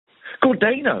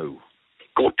Gordano.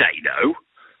 Gordano?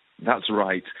 That's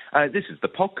right. This is the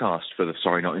podcast for the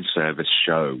Sorry Not in Service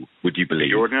show. Would you believe?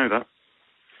 You already know that.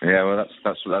 Yeah, well,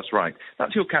 that's right.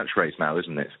 That's your catchphrase now,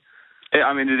 isn't it?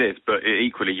 I mean, it is, but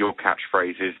equally your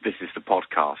catchphrase is, this is the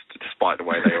podcast, despite the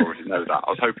way they already know that. I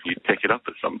was hoping you'd pick it up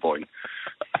at some point.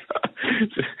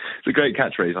 It's a great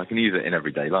catchphrase. I can use it in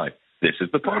everyday life. This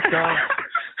is the podcast.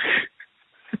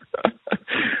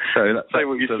 Say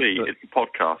what you see. It's a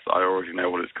podcast. I already know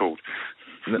what it's called.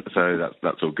 So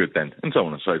that's all good then, and so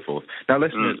on and so forth. Now,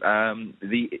 listeners,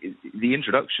 the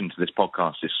introduction to this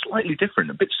podcast is slightly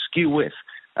different, a bit skew with.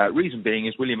 Reason being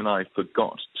is William and I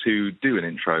forgot to do an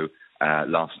intro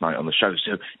last night on the show,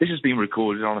 so this has been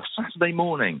recorded on a Saturday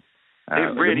morning. It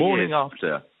really the morning is.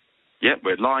 After. Yep,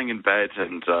 we're lying in bed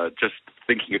and just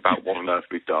thinking about what on earth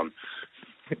we've done.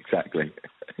 Exactly.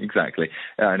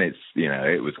 And it's,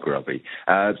 it was grubby.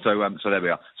 So there we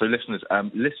are. So listeners,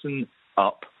 listen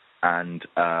up and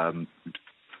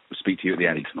speak to you at the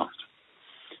end.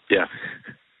 Yeah,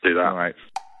 do that. All right.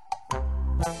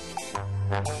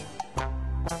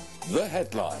 The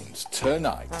headlines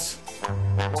tonight.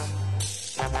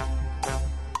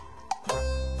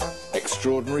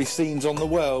 Extraordinary scenes on the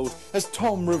world as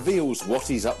Tom reveals what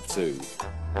he's up to.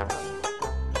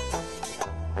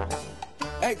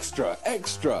 Extra,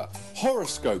 extra,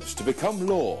 horoscopes to become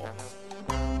law.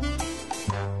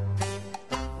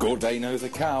 Gordano the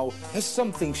cow has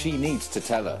something she needs to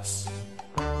tell us.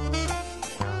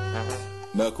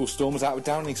 Merkel storms out of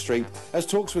Downing Street as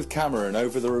talks with Cameron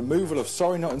over the removal of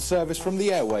Sorry Not in Service from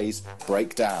the airways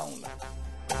break down.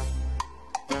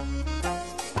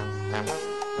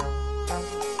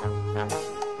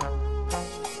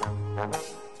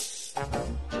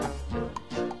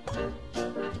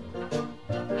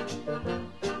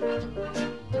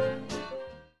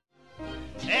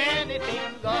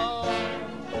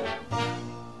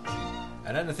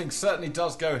 And anything certainly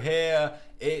does go here.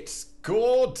 It's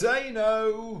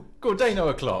Gordano. Gordano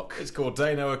o'clock. It's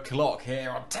Gordano o'clock here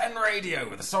on 10 Radio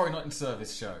with the Sorry Not in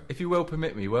Service show. If you will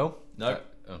permit me, Will. No.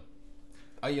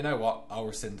 Oh, you know what? I'll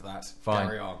rescind that. Fine.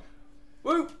 Carry on.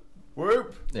 Whoop.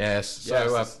 Whoop. Yes.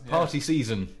 So party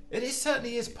season. It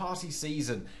certainly is party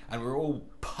season, and we're all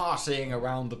partying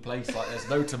around the place like there's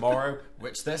no tomorrow,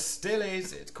 which there still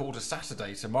is. It's called a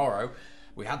Saturday tomorrow.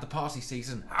 We had the party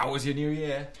season. How was your New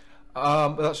Year?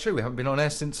 Well, that's true. We haven't been on air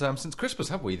since Christmas,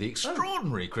 have we? The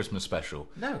extraordinary Christmas special.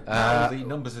 No. The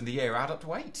numbers in the year add up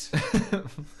to 8.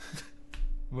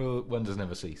 Well, wonders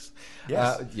never cease.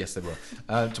 Yes. Yes, they will.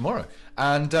 Tomorrow.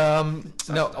 And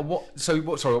what was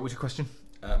your question?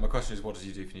 My question is, what did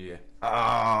you do for New Year?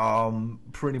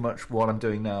 Pretty much what I'm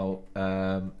doing now.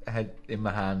 Head in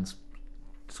my hands,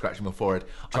 scratching my forehead.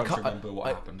 Trying to remember what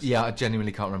happened. Yeah, I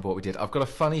genuinely can't remember what we did. I've got a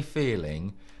funny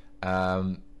feeling,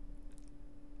 and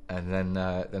then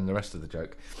the rest of the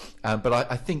joke. But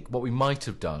I think what we might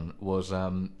have done was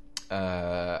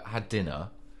had dinner.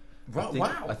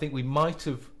 Wow! I think we might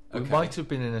have. Okay. We might have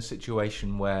been in a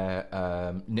situation where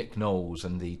Nick Knowles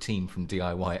and the team from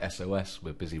DIY SOS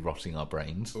were busy rotting our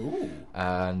brains. Ooh.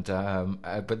 And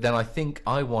but then I think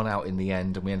I won out in the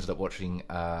end, and we ended up watching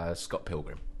Scott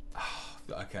Pilgrim.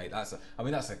 Okay, that's a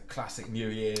classic New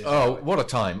Year's. Oh, what a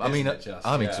time!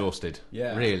 I'm exhausted.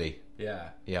 Yeah, really.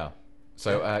 Yeah.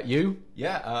 So you?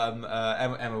 Yeah.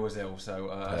 Emma was ill, so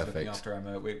I was looking Perfect. after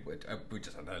Emma. We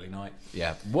just had an early night.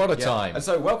 Yeah. What a time! And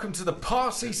so, welcome to the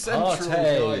Party Central,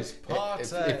 guys.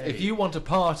 Party. If you want to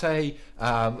party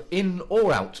in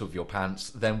or out of your pants,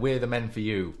 then we're the men for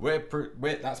you.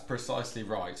 That's precisely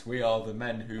right. We are the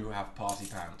men who have party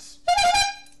pants.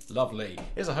 Lovely.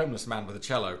 Here's a homeless man with a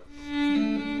cello.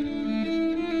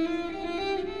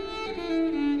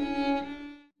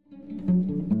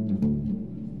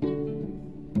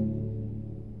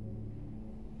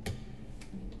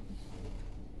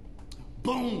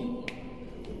 Boom!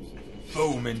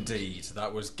 Boom indeed.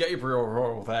 That was Gabriel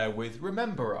Royal there with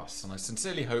Remember Us, and I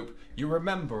sincerely hope you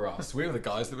remember us. We were the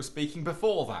guys that were speaking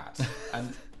before that.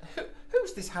 And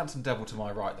who's this handsome devil to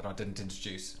my right that I didn't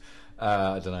introduce?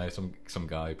 I don't know, some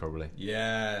guy probably.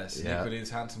 Yes, Yeah. equally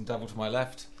this handsome devil to my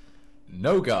left.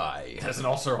 No guy. There's an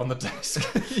otter on the desk.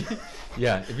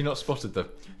 Yeah, have you not spotted the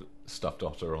stuffed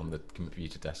otter on the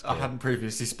computer desk? I hadn't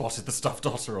previously spotted the stuffed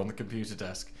otter on the computer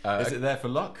desk. Is it there for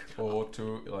luck or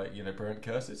to prevent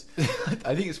curses?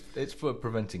 I think it's for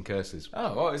preventing curses.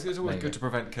 Oh, well, it's always good to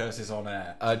prevent curses on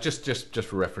air. Just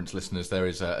for reference, listeners, there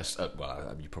is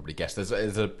well, you probably guessed there's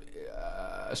a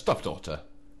stuffed otter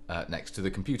next to the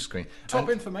computer screen. Top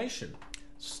information.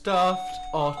 Stuffed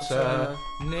otter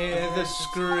near the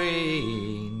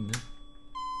screen.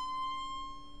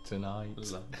 tonight.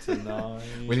 Love tonight.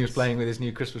 William's playing with his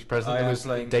new Christmas present. I It am was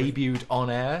playing debuted on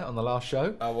air on the last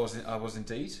show. I was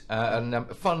indeed. And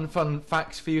fun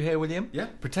facts for you here, William. Yeah.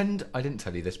 Pretend I didn't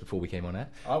tell you this before we came on air.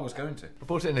 I was going to. I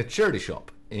bought it in a charity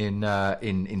shop in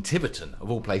Tiverton,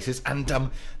 of all places. And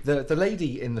the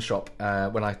lady in the shop,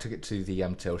 when I took it to the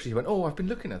till, she went, "Oh, I've been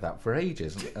looking at that for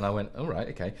ages." And I went, "All right,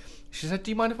 okay." She said,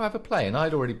 "Do you mind if I have a play?" And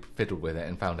I'd already fiddled with it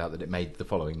and found out that it made the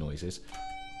following noises.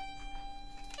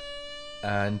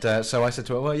 And so I said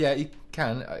to her, "Well, yeah, you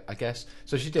can, I guess."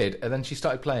 So she did, and then she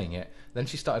started playing it. Then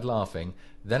she started laughing.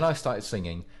 Then I started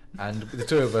singing, and the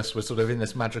two of us were sort of in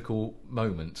this magical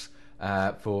moment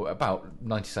for about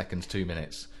 90 seconds, 2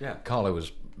 minutes. Yeah. Carlo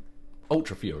was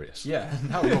ultra furious. Yeah,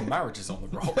 now your marriage is on the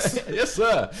rocks. Yes,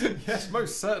 sir. Yes,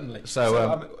 most certainly.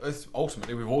 So,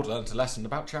 ultimately, we've all learned a lesson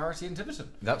about charity in Tiverton.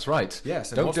 That's right.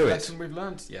 Yes, and don't what's do the it. lesson we've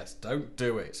learned? Yes, don't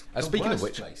do it. The Speaking of worst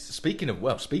which, place. speaking of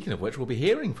which, we'll be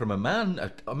hearing from a man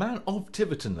of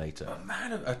Tiverton later.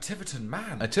 A Tiverton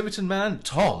man. A Tiverton man,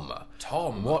 Tom.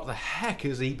 Tom. What the heck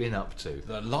has he been up to?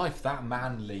 The life that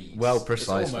man leads. Well,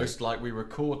 precisely. It's almost like we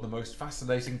record the most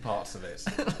fascinating parts of it.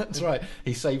 That's right.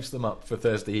 He saves them up for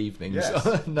Thursday evenings,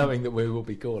 Yes. knowing that we will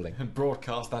be calling. And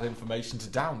broadcast that information to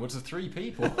downwards of 3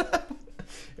 people.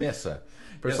 Yes, sir.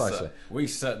 Yes, Precisely. sir. We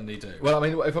certainly do. Well, I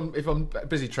mean, if I'm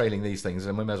busy trailing these things,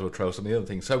 then we may as well trail some of the other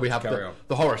things. So we have Carry on.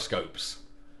 the horoscopes.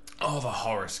 Oh, the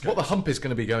horoscope. What the hump is going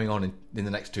to be going on in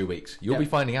the next 2 weeks. You'll Yeah, be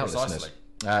finding out, precisely. listeners.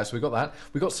 So we got that.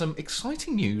 We got some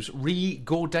exciting news re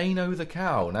Gordano the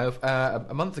cow. Now,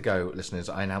 a month ago, listeners,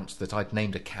 I announced that I'd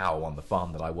named a cow on the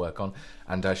farm that I work on,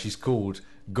 and she's called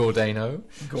Gordano.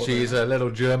 She's a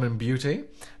little German beauty,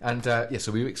 and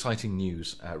so we have exciting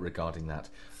news regarding that.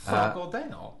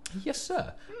 Gordano? Yes,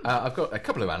 sir. I've got a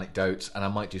couple of anecdotes, and I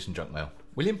might do some junk mail.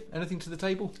 William, anything to the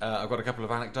table? I've got a couple of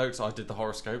anecdotes. I did the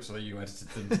horoscope, so you edited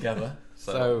them together.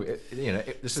 So the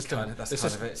system, That's the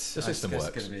kind of it. The system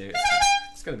works.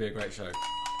 It's going to be a great show.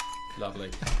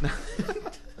 Lovely.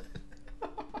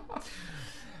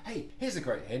 Hey, here's a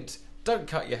great hint. Don't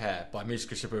Cut Your Hair by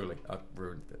Mishka Shabuli. I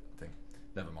ruined the thing.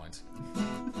 Never mind.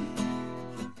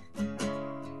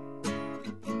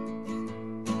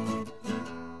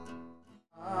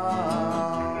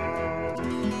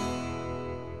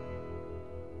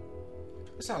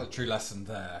 Let's have a true lesson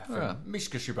there from Yeah.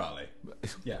 Mishka Shabali.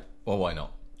 Yeah. Well, why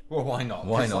not? Well, why not?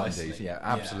 Why not, Precisely. indeed? Yeah,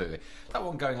 absolutely. That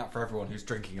one going out for everyone who's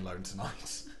drinking alone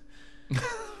tonight.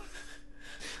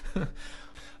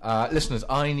 Listeners,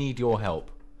 I need your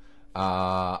help.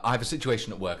 I have a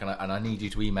situation at work, and I need you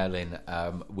to email in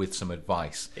with some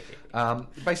advice.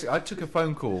 Basically, I took a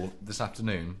phone call this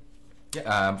afternoon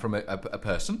from a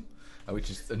person, which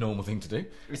is a normal thing to do.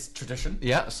 It's tradition.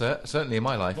 Yeah, certainly in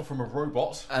my life. Not from a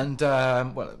robot. And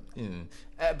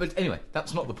but anyway,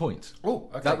 that's not the point. Oh,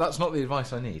 okay. That's not the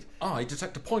advice I need. I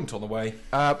detect a point on the way.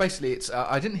 Basically, it's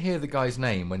I didn't hear the guy's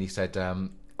name when he said, "Oh,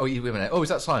 wait a minute. Oh, is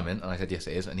that Simon?" And I said, "Yes,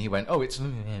 it is." And he went, "Oh, it's."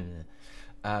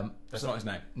 That's not his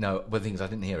name. No, but the thing is, I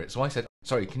didn't hear it. So I said,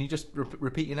 "Sorry, can you just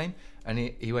repeat your name?" And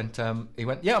he went,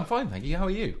 "Yeah, I'm fine, thank you. How are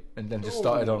you?" And then just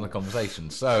started on the conversation.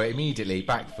 So immediately,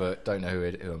 back foot, don't know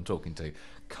who I'm talking to.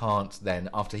 Can't then,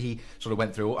 after he sort of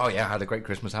went through, "Oh yeah, I had a great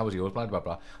Christmas. How was yours?" Blah blah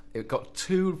blah. It got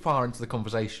too far into the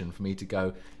conversation for me to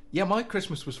go, "Yeah, my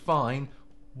Christmas was fine.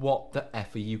 What the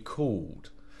F are you called?"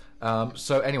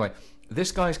 So anyway,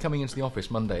 this guy's coming into the office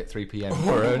Monday at 3 p.m.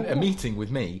 for a meeting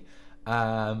with me.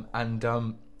 And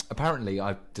apparently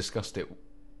I've discussed it.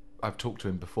 I've talked to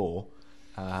him before,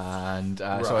 and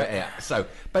so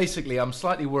basically I'm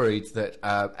slightly worried that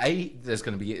there's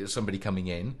going to be somebody coming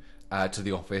in to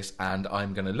the office, and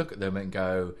I'm going to look at them and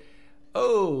go,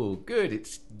 "Oh, good,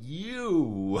 it's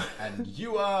you." And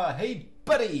you are, hey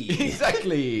buddy.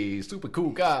 Exactly, super cool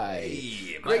guy.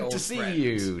 Hey, my great old to see friend.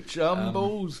 you,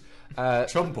 Chumbles.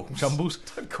 Chumbles.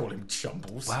 Don't call him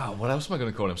Chumbles. Wow, what else am I going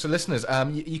to call him? So, listeners,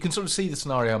 you can sort of see the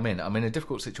scenario I'm in. I'm in a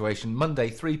difficult situation. Monday,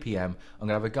 3 p.m. I'm going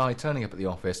to have a guy turning up at the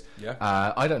office. Yeah.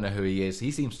 I don't know who he is. He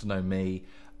seems to know me.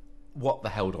 What the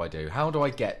hell do I do? How do I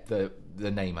get the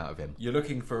name out of him? You're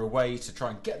looking for a way to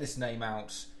try and get this name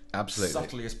out Absolutely.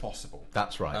 subtly as possible.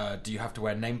 That's right. Do you have to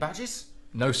wear name badges?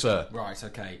 No, sir. Right,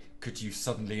 okay. Could you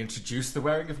suddenly introduce the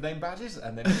wearing of name badges?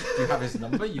 And then if you have his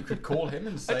number, you could call him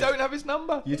and say... I don't have his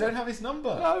number. You don't have his number?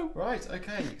 No. Right,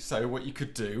 okay. So what you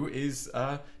could do is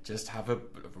just have a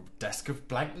desk of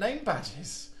blank name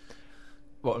badges.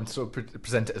 What, and sort of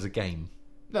present it as a game?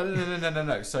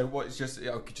 No. So what? It's just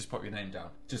just pop your name down.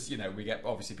 Just we get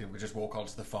obviously people could just walk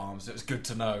onto the farm. So it's good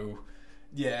to know.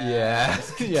 Yeah.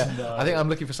 It's good Yeah. to know. I think I'm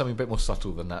looking for something a bit more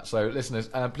subtle than that. So, listeners,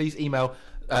 please email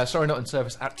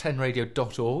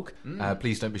sorrynotinservice@10radio.org.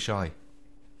 Please don't be shy.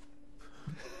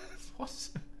 What?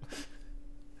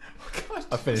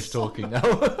 I've finished talking now.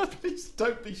 Please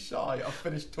don't be shy. I've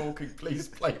finished talking. Please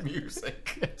play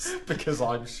music. Because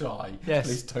I'm shy. Yes.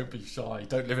 Please don't be shy.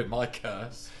 Don't live in my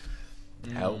curse.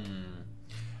 Help.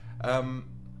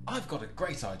 I've got a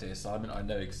great idea, Simon. I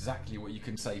know exactly what you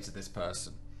can say to this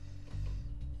person.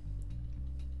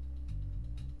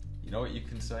 You know what you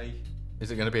can say?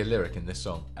 Is it going to be a lyric in this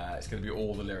song? It's going to be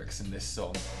all the lyrics in this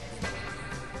song.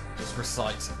 Just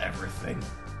recite everything.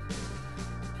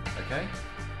 Okay?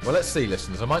 Well, let's see,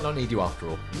 listeners. I might not need you after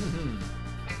all.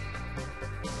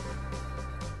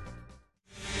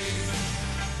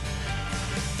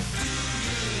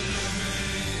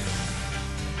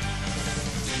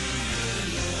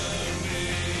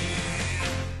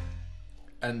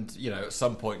 And, you know, at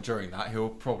some point during that, he'll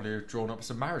probably have drawn up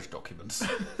some marriage documents.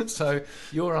 So,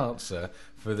 your answer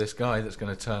for this guy that's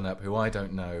going to turn up, who I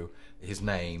don't know his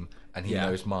name and he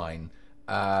knows mine,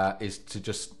 is to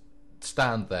just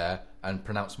stand there and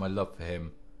pronounce my love for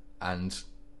him and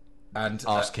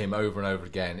ask him over and over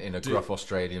again in a gruff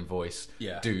Australian voice,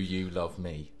 do you love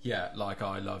me? Yeah, like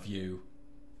I love you.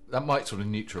 That might sort of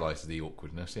neutralise the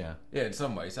awkwardness, yeah. Yeah, in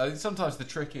some ways. I think sometimes the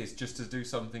trick is just to do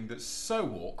something that's so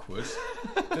awkward,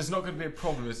 there's not going to be a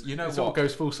problem. You know what? It sort of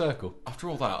goes full circle. After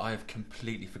all that, I have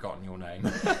completely forgotten your name.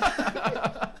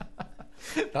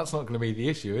 That's not going to be the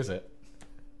issue, is it?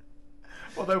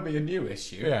 Well, there'll be a new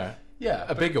issue. Yeah. Yeah.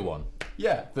 A bigger one.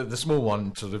 Yeah. The small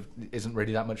one sort of isn't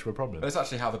really that much of a problem. That's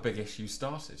actually how the big issue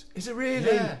started. Is it really?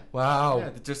 Yeah. Wow. Yeah,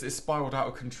 it spiralled out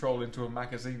of control into a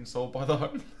magazine sold by the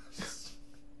homeless.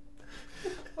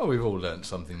 Oh, we've all learnt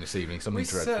something this evening, something We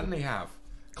dreadful. certainly have.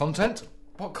 Content?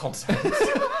 What content?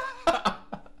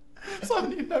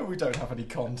 Simon, you know we don't have any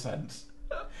content.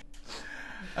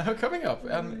 Coming up,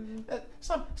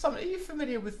 Simon, are you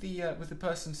familiar with the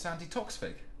person Sandy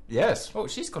Toksvig? Yes. Oh,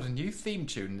 she's got a new theme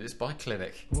tune, and it's by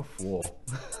Clinic. Woof, war.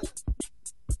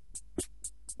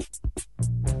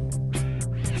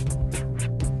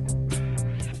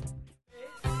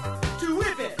 To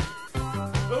whip it,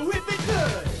 but whip it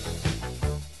good.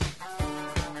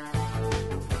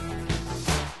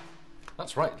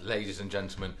 That's right, ladies and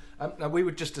gentlemen. Now we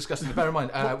were just discussing. Bear in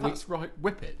mind, That's right.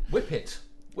 Whip it. whip it.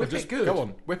 Whip it good. Go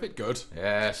on. Whip it good.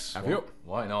 Yes. Have you?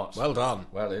 Why not? Well done.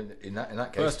 Well, in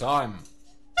that case. First time.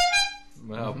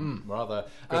 Well, rather.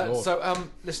 Lord. So,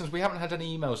 listeners, we haven't had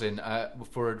any emails in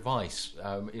for advice.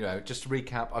 You know, just to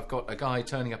recap, I've got a guy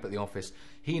turning up at the office.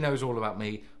 He knows all about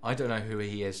me. I don't know who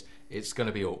he is. It's going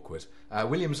to be awkward.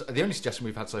 William's. The only suggestion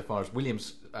we've had so far is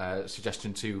William's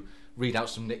suggestion to read out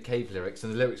some Nick Cave lyrics,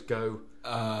 and the lyrics go.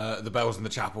 The bells in the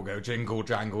chapel go jingle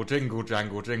jangle, jingle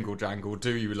jangle, jingle jangle.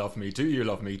 Do you love me? Do you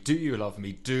love me? Do you love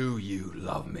me? Do you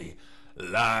love me?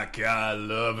 Like I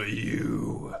love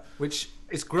you. Which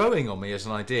is growing on me as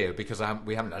an idea because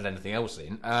we haven't had anything else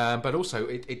in. But also,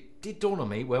 it did dawn on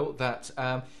me, well, that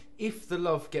if the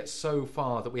love gets so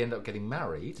far that we end up getting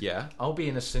married, I'll be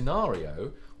in a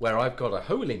scenario where I've got a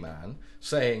holy man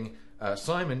saying,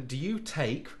 Simon, do you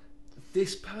take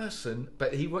this person?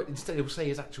 But instead he'll say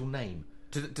his actual name.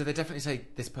 Do they definitely say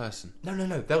this person?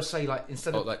 No. They'll say, like,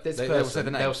 instead of like this they'll person, say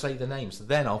the name. they'll say the name. So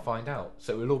then I'll find out.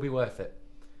 So it'll all be worth it.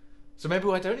 So maybe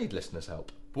I don't need listeners'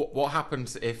 help. What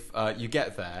happens if you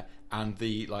get there and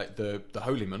the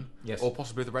holyman, yes, or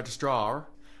possibly the registrar?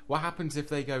 What happens if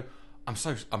they go, I'm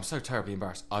so terribly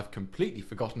embarrassed, I've completely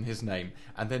forgotten his name,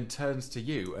 and then turns to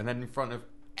you, and then in front of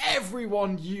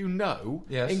everyone you know,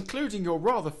 yes, including your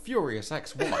rather furious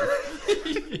ex-wife,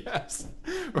 yes,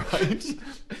 right?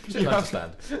 You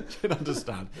understand? You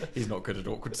understand? He's not good at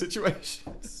awkward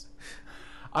situations.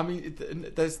 I mean,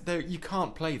 you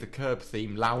can't play the Curb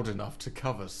theme loud enough to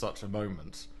cover such a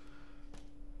moment.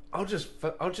 I'll just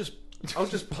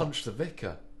punch the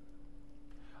vicar.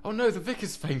 Oh no, the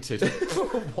vicar's fainted.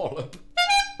 Wallop.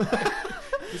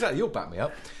 Exactly, you'll back me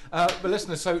up. But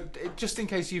listeners, so just in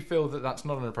case you feel that that's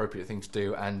not an appropriate thing to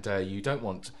do and you don't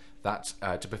want that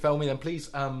to befell me, then please...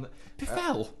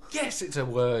 befell? Yes, it's a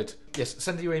word. Yes,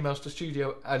 send your emails to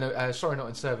studio, sorry not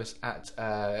in service, at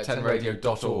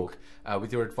 10radio.org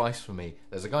with your advice for me.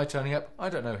 There's a guy turning up, I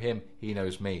don't know him, he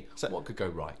knows me. So what could go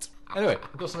right? Anyway,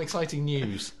 I've got some exciting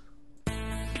news.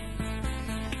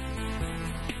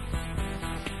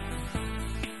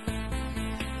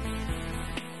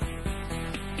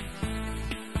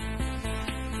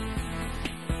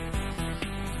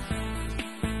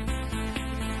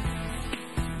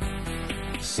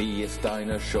 Sie ist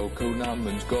eine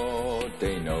Schokonamens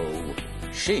Gordeno.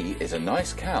 She is a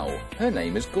nice cow. Her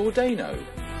name is Gordeno.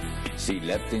 Sie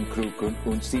lebt in Kruken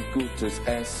und sie gutes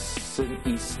Essen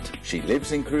isst. She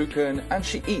lives in Kruken and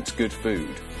she eats good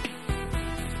food.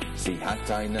 Sie hat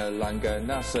eine lange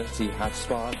Nase, sie hat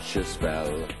schwarzes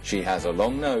Fell. She has a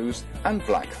long nose and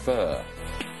black fur.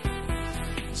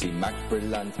 Sie mag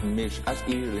brillant Milch, als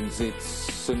ihren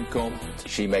Sitzen kommt.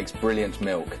 She makes brilliant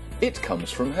milk. It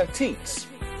comes from her teats.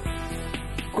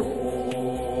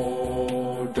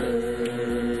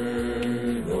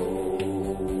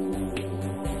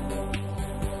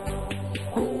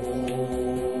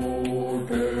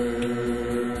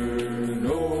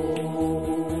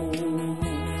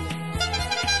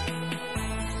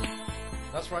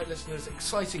 Right, listeners,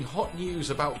 exciting hot news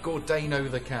about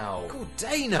Gordano the cow.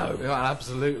 Gordano? Yeah,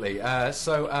 absolutely.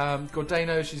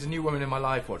 Gordano, she's a new woman in my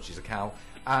life. Well, she's a cow.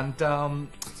 And,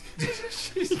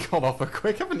 she's gone off her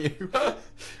quick, haven't you?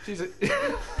 she's a...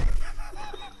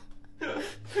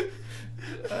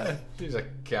 she's a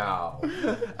cow.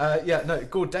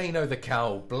 Gordano the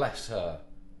cow, bless her.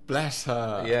 Bless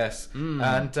her. Yes.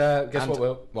 And guess what,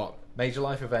 Will? What? Major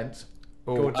life event.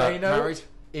 Ooh, Gordano married?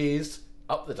 is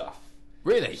up the duff.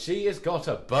 Really? She has got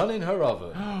a bun in her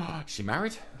oven. She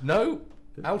married? No,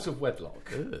 out of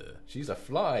wedlock. Ugh. She's a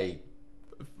fly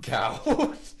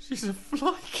cow. She's a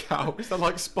fly cow. Is that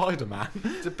like Spider-Man?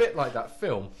 It's a bit like that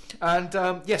film. And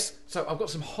yes, so I've got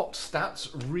some hot stats.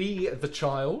 Re the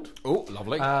child. Oh,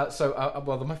 lovely.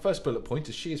 My first bullet point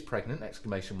is she is pregnant!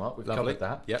 Exclamation mark. We've Lovely.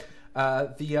 covered that.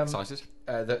 Yep. Excited.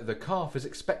 The calf is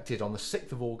expected on the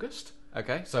 6th of August.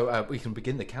 Okay. So we can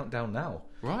begin the countdown now.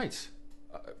 Right.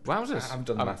 Wowzers. I haven't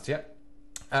done the maths yet.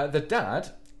 The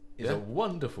dad is a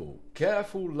wonderful,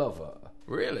 careful lover.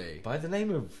 Really? By the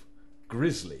name of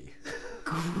Grizzly.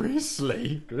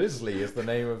 Grizzly? Grizzly is the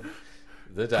name of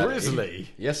the daddy. Grizzly?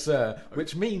 Yes, sir.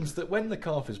 Which means that when the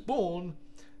calf is born,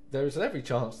 there is every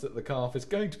chance that the calf is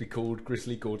going to be called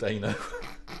Grizzly Gordano.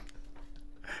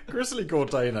 Grizzly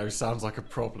Gordano sounds like a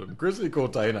problem. Grizzly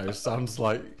Gordano sounds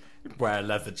like wear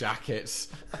leather jackets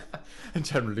and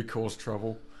generally cause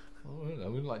trouble. I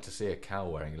wouldn't like to see a cow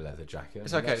wearing a leather jacket.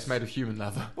 It's okay, it's made of human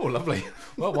leather. Oh, lovely.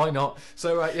 Well, why not?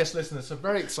 So, yes, listeners, some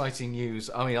very exciting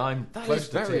news. I mean, I'm close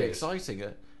to very tears. exciting.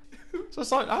 So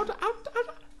it's like, how do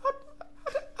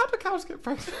cows get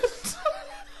pregnant?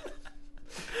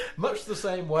 Much the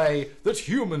same way that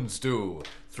humans do,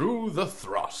 through the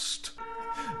thrust.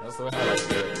 That's the way I like to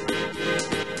do it.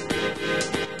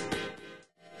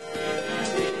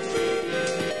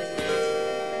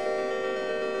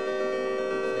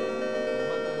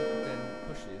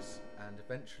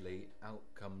 Eventually, out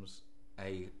comes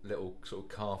a little sort of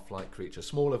calf-like creature,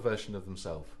 smaller version of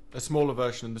themselves. A smaller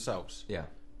version of themselves? Yeah.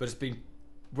 But it's been...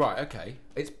 Right, okay.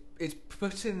 It's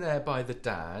put in there by the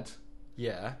dad.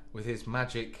 Yeah. With his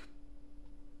magic...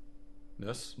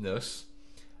 Nurse.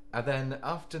 And then,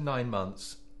 after 9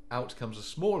 months, out comes a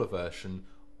smaller version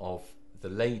of the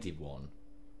lady one.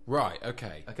 Right,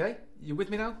 okay. Okay? You with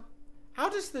me now? How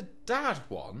does the dad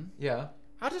one... Yeah.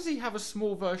 How does he have a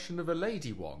small version of a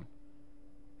lady one?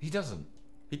 He doesn't.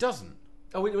 He doesn't?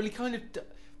 Oh, well, he kind of...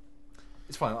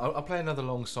 It's fine. I'll play another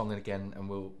long song again, and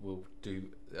we'll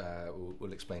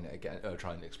explain it again.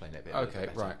 Try and explain it a bit. Okay,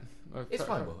 better. right. It's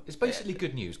fine, Will. It's basically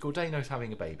good news. Gordano's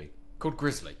having a baby. Called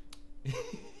Grizzly?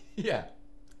 Yeah.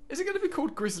 Is it going to be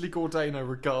called Grizzly Gordano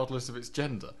regardless of its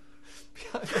gender?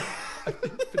 I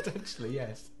think potentially,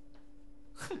 yes.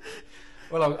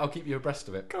 Well, I'll keep you abreast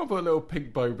of it. Can't put a little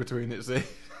pink bow between its ears.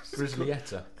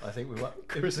 Grizzlyetta, I think we were.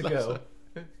 It was a girl.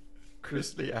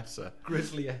 Grizzlyetta.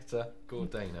 Grizzlyetta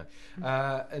Gordano.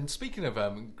 And speaking of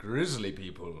grizzly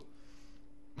people,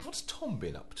 what's Tom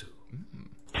been up to?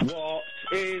 What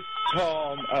is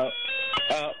Tom up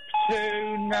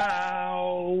to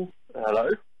now? Hello.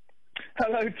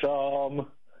 Hello, Tom.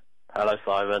 Hello,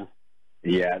 Simon.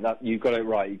 Yeah, you got it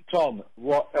right. Tom,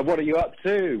 what are you up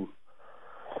to?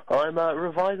 I'm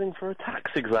revising for a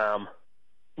tax exam.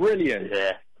 Brilliant.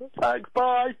 Yeah. Thanks.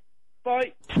 Bye.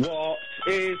 Bye. What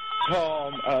is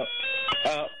Tom up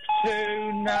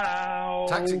to now?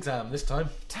 Tax exam this time.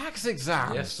 Tax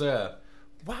exam? Yes, sir.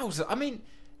 Wowza. I mean,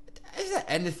 is there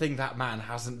anything that man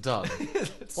hasn't done?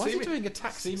 Why is he doing a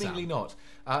tax Seemingly exam? Not.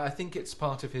 I think it's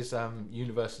part of his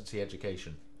university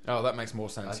education. Oh, that makes more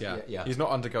sense, yeah. Yeah. He's not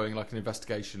undergoing like an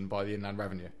investigation by the Inland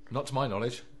Revenue. Not to my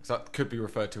knowledge. So that could be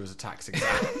referred to as a tax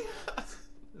exam.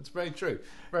 It's very true.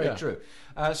 Very true.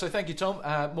 So thank you, Tom.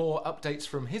 More updates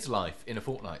from his life in a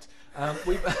fortnight.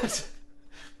 We've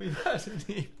had an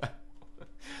email.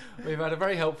 We've had a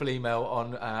very helpful email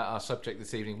on our subject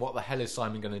this evening. What the hell is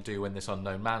Simon going to do when this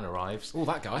unknown man arrives? Oh,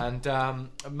 that guy. And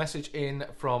a message in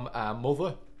from our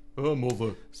mother. Oh,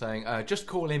 mother. Saying, just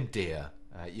call him dear.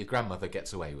 Your grandmother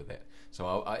gets away with it.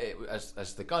 So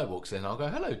as the guy walks in, I'll go,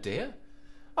 hello, dear.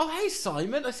 Oh, hey,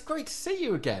 Simon. It's great to see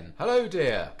you again. Hello,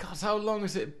 dear. God, how long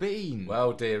has it been?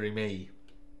 Well, dearie me.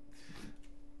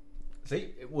 See,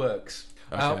 it works.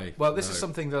 Okay, Well, this is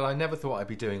something that I never thought I'd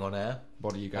be doing on air.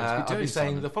 What are you going to be doing? I'll be saying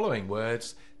Simon? the following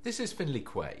words. This is Finley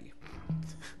Quay.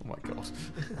 Oh my god.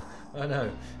 I know.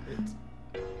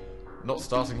 Not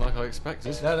starting like I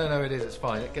expected. No, it is. It's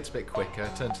fine. It gets a bit quicker,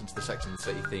 turns into the Sex and the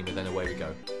City theme, and then away we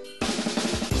go.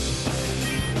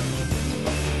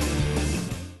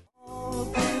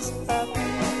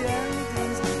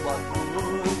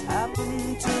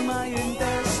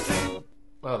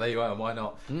 Well, there you are. Why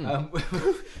not?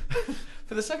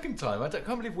 For the second time, I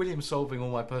can't believe William's solving all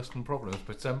my personal problems,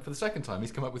 but for the second time,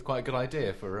 he's come up with quite a good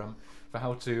idea for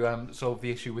how to solve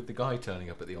the issue with the guy turning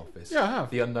up at the office. Yeah, I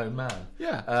have. The unknown man.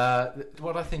 Yeah.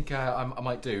 What I think I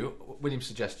might do, William's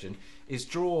suggestion, is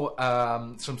draw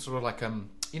some sort of like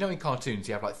you know, in cartoons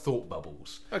you have like thought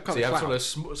bubbles. So you have sort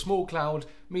of small cloud,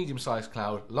 medium-sized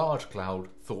cloud, large cloud,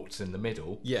 thoughts in the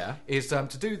middle. Yeah. Is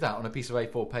to do that on a piece of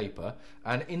A4 paper,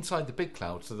 and inside the big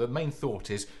cloud, so the main thought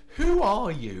is, who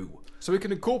are you? So we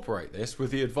can incorporate this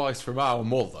with the advice from our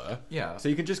mother. Yeah. So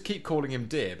you can just keep calling him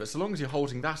dear, but so long as you're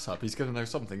holding that up, he's going to know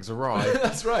something's awry.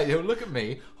 That's right. He'll look at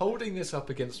me holding this up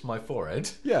against my forehead.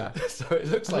 Yeah. So it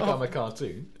looks like I'm a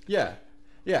cartoon. Yeah.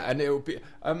 Yeah, and it'll be...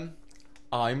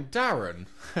 I'm Darren.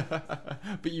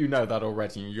 But you know that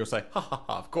already, and you'll say, ha ha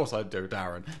ha, of course I do,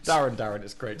 Darren. Darren,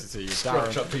 it's great to see you.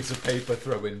 Scratch Darren. up piece of paper,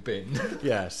 throw in bin.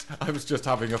 Yes, I was just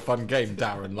having a fun game,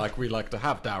 Darren, like we like to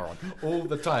have, Darren. All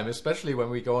the time, especially when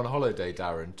we go on holiday,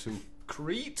 Darren, to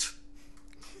Crete.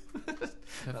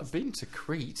 Never been to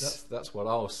Crete. That's what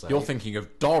I'll say. You're thinking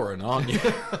of Doran, aren't you?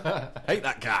 Hate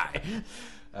that guy.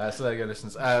 So there you go,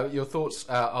 listeners. Your thoughts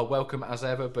are welcome as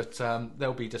ever, but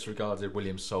they'll be disregarded.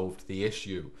 William solved the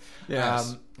issue.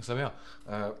 Yes. So we are.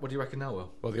 What do you reckon now,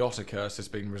 Will? Well, the otter curse has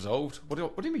been resolved. What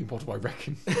do you mean, what do I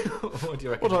reckon? What do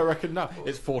you reckon? What do I reckon now?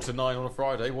 It's 4 to 9 on a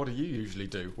Friday. What do you usually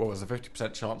do? Well, there's a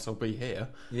 50% chance I'll be here.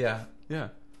 Yeah. Yeah.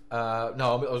 No,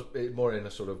 I was more in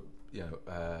a sort of,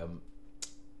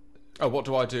 Oh, what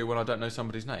do I do when I don't know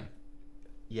somebody's name?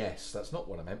 Yes, that's not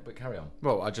what I meant, but carry on.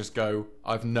 Well, I just go,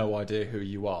 I've no idea who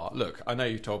you are. Look, I know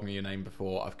you've told me your name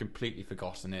before. I've completely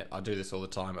forgotten it. I do this all the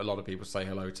time. A lot of people say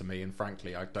hello to me, and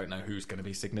frankly, I don't know who's going to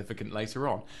be significant later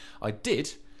on. I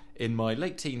did, in my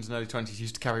late teens and early 20s,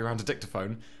 used to carry around a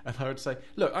dictaphone, and I would say,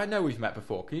 look, I know we've met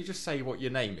before. Can you just say what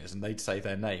your name is? And they'd say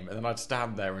their name, and then I'd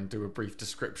stand there and do a brief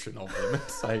description of them and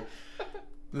say...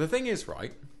 The thing is,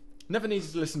 right... Never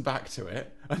needed to listen back to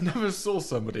it. I never saw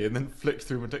somebody and then flicked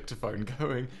through my dictaphone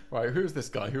going, right, who's this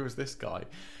guy? Who is this guy?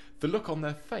 The look on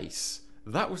their face,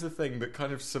 that was the thing that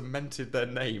kind of cemented their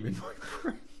name in my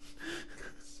brain.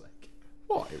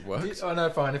 What? It works? Oh, no,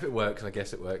 fine. If it works, I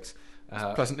guess it works.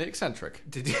 It's pleasantly eccentric.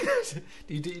 Do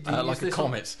you like a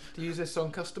comet. Do you use this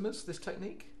on customers, this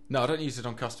technique? No, I don't use it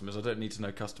on customers. I don't need to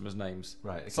know customers' names.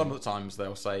 Right. Okay. Some of the times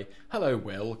they'll say, hello,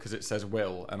 Will, because it says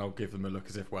Will, and I'll give them a look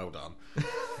as if well done.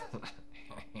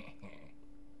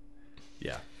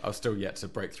 Yeah, I've still yet to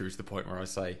break through to the point where I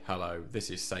say, hello, this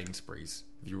is Sainsbury's.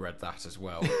 Have you read that as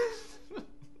well?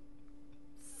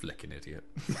 Flicking idiot.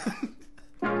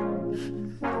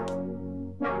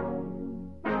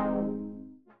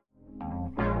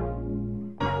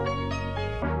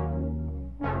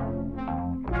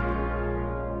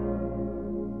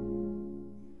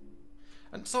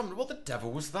 And Simon, what the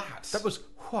devil was that? That was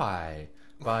Why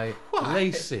by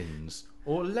Les Sins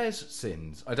or Les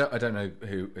Sins. I don't know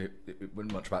who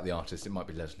much about the artist. It might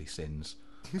be Leslie Sins,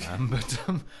 but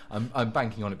I'm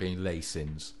banking on it being Les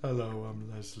Sins. Hello,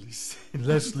 I'm Leslie Sins.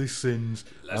 Leslie Sins.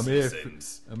 Leslie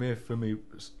Sins. I'm here for me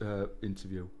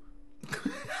interview.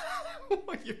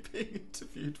 What are you being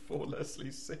interviewed for,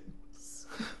 Leslie Sins?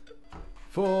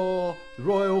 For the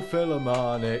Royal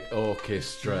Philharmonic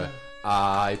Orchestra,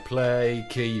 I play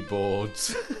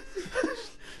keyboards.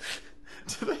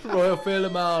 Royal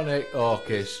Philharmonic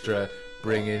Orchestra,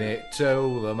 bringing it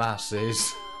to the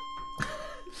masses.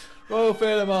 Royal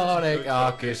Philharmonic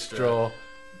Orchestra,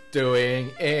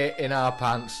 doing it in our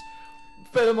pants.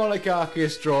 Philharmonic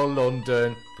Orchestra,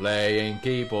 London, playing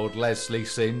keyboard, Leslie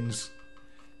Sins.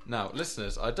 Now,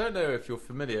 listeners, I don't know if you're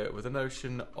familiar with the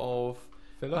notion of...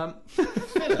 Filler?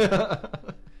 Filler.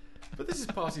 But this is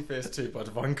Party Fierce 2 by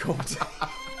Divine Comedy.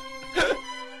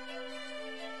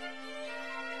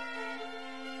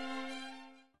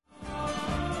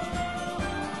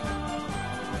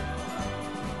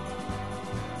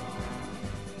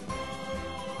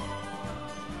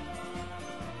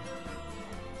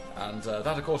 And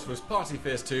that, of course, was Party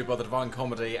Fierce 2 by the Divine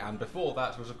Comedy, and before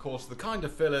that was, of course, the kind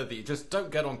of filler that you just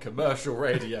don't get on commercial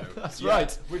radio. That's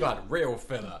right. We've had real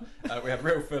filler. We had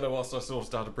real filler whilst I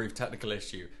sorted out a brief technical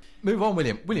issue. Move on,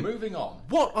 William. Moving on.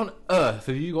 What on earth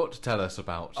have you got to tell us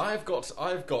about? I've got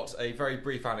a very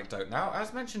brief anecdote now.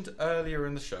 As mentioned earlier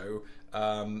in the show,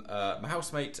 my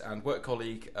housemate and work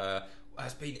colleague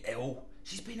has been ill.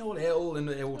 She's been all ill and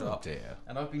illed up. Dear.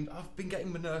 And I've been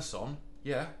getting my nurse on.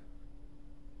 Yeah.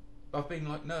 I've been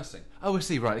like nursing. Oh, I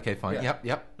see. Right. Okay. Fine. Yeah.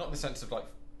 Yep. Not in the sense of like.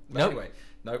 Nope. Anyway,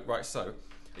 no. Right. So,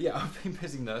 yeah, I've been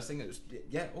busy nursing. It was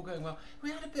all going well. We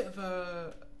had a bit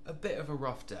of a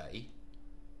rough day.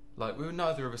 Like, we were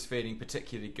neither of us feeling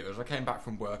particularly good. I came back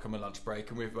from work on my lunch break,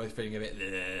 and we were both feeling a bit.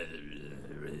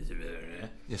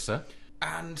 Yes, sir.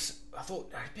 And I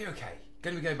thought I'd be okay.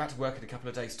 Going to be going back to work in a couple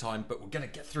of days' time, but we're going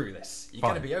to get through this. You're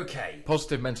going to be okay.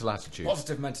 Positive mental attitude.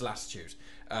 Positive mental attitude.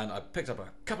 And I picked up a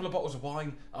couple of bottles of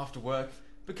wine after work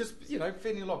because,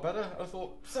 feeling a lot better. I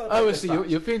thought, celebrate this fact.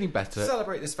 You're feeling better.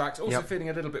 Celebrate this fact. Also feeling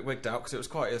a little bit wigged out because it was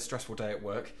quite a stressful day at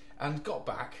work. And got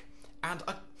back, and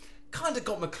I kind of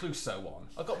got my Clouseau on.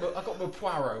 I got my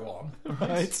Poirot on.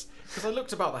 Right. Because I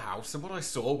looked about the house, and what I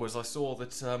saw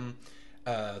that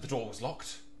the door was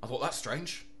locked. I thought, that's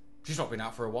strange. She's not been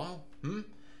out for a while. And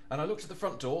I looked at the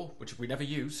front door, which we never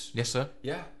use. Yes, sir.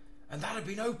 Yeah. And that had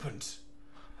been opened.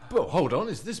 But hold on,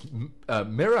 is this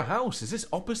Mirror House? Is this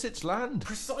Opposites Land?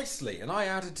 Precisely. And I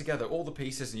added together all the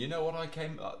pieces, and you know what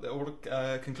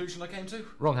conclusion I came to?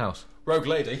 Wrong house. Rogue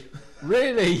Lady.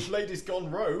 Really? Lady's gone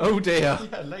rogue. Oh dear.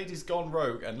 Yeah, Lady's gone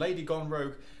rogue. And Lady gone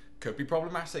rogue could be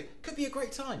problematic. Could be a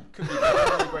great time. Could be a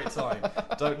very great time.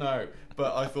 Don't know.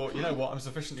 But I thought, you know what, I'm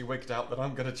sufficiently wigged out that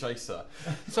I'm going to chase her.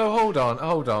 So hold on.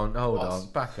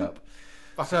 Back up.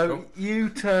 You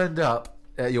turned up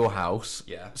at your house.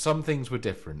 Yeah. Some things were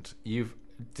different. You've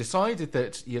decided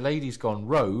that your lady's gone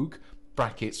rogue,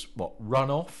 brackets, what,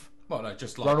 run off? Well, no,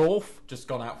 just run off? Just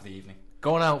gone out for the evening.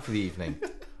 Gone out for the evening.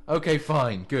 Okay,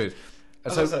 fine, good.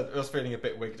 As I said, I was feeling a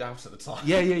bit wigged out at the time.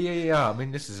 Yeah. I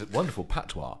mean, this is a wonderful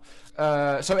patois.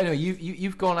 So anyway,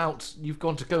 you've gone out. You've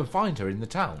gone to go and find her in the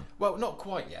town. Well, not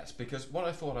quite yet, because what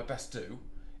I thought I'd best do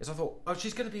is I thought,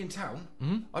 she's going to be in town.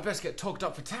 Mm-hmm. I'd best get togged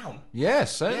up for town.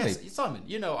 Yes, certainly. Yes, Simon,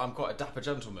 you know I'm quite a dapper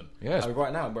gentleman. Yes.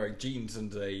 Right now I'm wearing jeans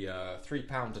and a £3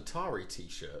 Atari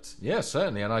T-shirt. Yes,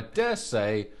 certainly, and I dare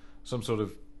say some sort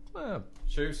of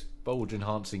shoes, bulge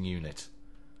enhancing unit.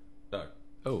 No.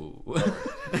 Oh.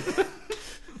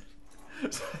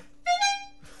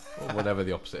 Or whatever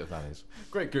the opposite of that is.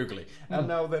 Great googly. And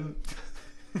now then,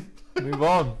 move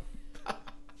on.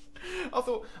 I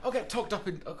thought I got togged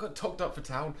up for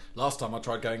town. Last time I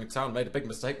tried going to town, made a big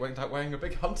mistake, went out wearing a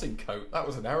big hunting coat. That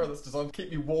was an error that's designed to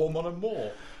keep me warm on a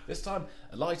moor. This time,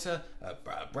 a lighter,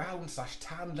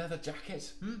 brown/tan leather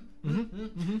jacket.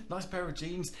 Nice pair of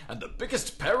jeans, and the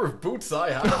biggest pair of boots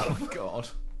I have. Oh God.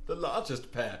 The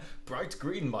largest pair, bright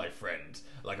green, my friend,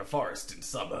 like a forest in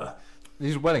summer.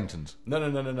 These are Wellingtons?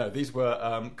 No. These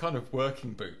were kind of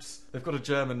working boots. They've got a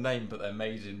German name, but they're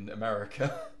made in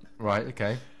America. Right,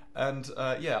 okay. And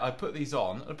I put these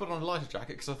on. I put on a lighter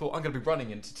jacket because I thought I'm going to be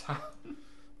running into town.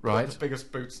 Right. The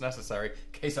biggest boots necessary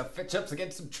in case I fetch up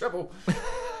against some trouble.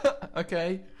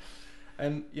 Okay.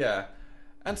 And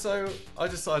and so I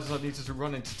decided I needed to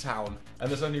run into town. And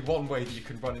there's only one way that you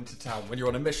can run into town when you're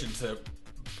on a mission to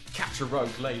catch a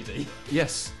rogue lady.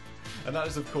 Yes. And that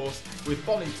is, of course, with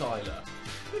Bonnie Tyler.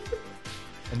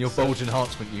 And your bulge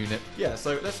enhancement unit. Yeah,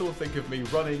 so let's all think of me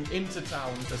running into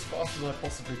town as fast as I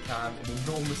possibly can in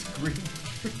enormous green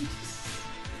boots.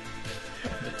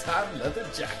 And a tan leather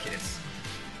jacket.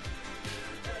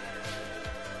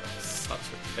 Such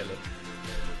a villain.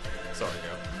 Sorry,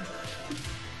 girl.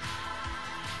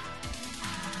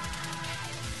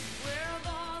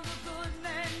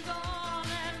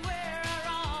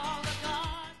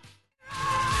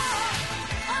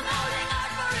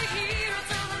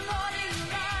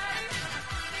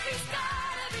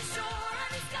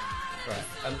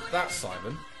 And that's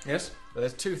Simon. Yes.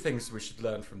 There's two things we should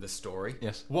learn from this story.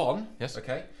 Yes. One. Yes.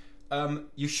 Okay.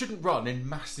 You shouldn't run in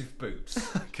massive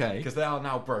boots. Okay. Because they are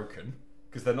now broken.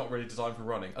 Because they're not really designed for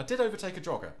running. I did overtake a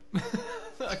jogger.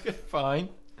 Okay, fine.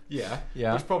 Yeah.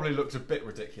 Yeah. Which probably looked a bit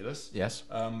ridiculous. Yes.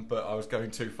 But I was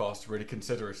going too fast to really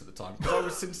consider it at the time. Because I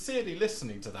was sincerely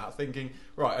listening to that, thinking,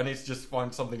 right, I need to just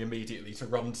find something immediately to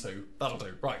run to. That'll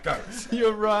do. Right, go.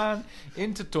 You ran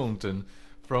into Taunton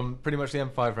from pretty much the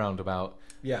M5 roundabout.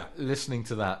 Yeah. Listening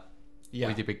to that. Yeah.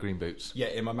 With your big green boots. Yeah,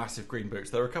 in my massive green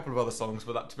boots. There are a couple of other songs,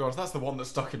 but that, to be honest, that's the one that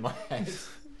stuck in my head.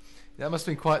 That must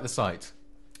have been quite the sight.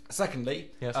 Secondly,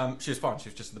 Yes. she was fine. She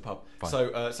was just in the pub. Fine.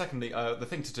 So, secondly, the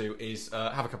thing to do is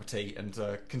have a cup of tea and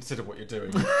consider what you're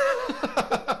doing.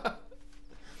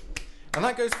 And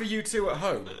that goes for you two at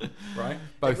home, right?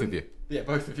 Both of you. Yeah,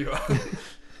 both of you at home.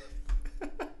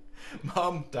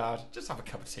 Mum, Dad, just have a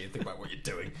cup of tea and think about what you're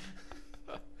doing.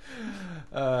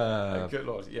 Good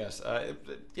Lord, yes.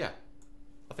 Yeah,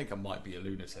 I think I might be a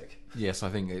lunatic. Yes, I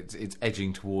think it's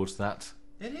edging towards that.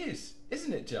 It is,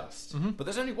 isn't it just? Mm-hmm. But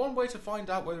there's only one way to find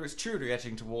out whether it's truly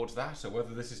edging towards that or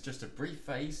whether this is just a brief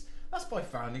phase. That's by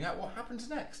finding out what happens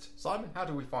next. Simon, how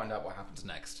do we find out what happens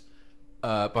next?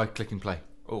 By clicking play.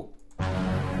 Oh.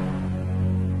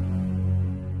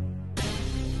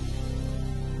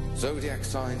 Zodiac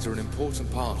signs are an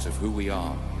important part of who we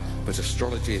are, but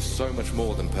astrology is so much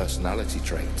more than personality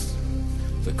traits.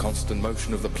 The constant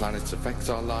motion of the planets affects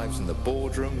our lives in the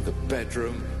boardroom, the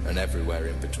bedroom, and everywhere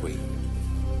in between.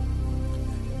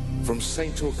 From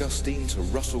St. Augustine to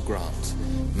Russell Grant,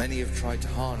 many have tried to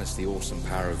harness the awesome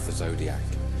power of the Zodiac.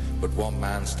 But one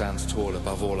man stands tall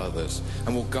above all others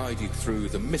and will guide you through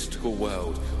the mystical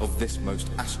world of this most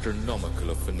astronomical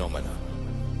of phenomena.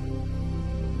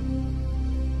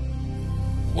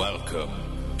 Welcome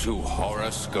to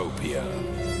Horoscopia.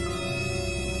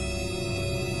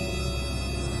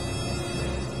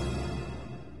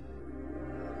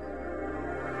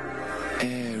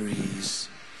 Aries.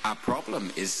 A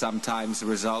problem is sometimes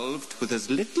resolved with as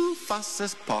little fuss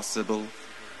as possible.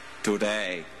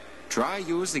 Today, try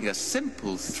using a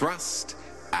simple thrust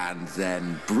and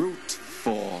then brute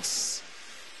force.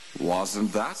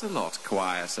 Wasn't that a lot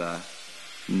quieter?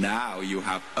 Now you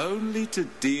have only to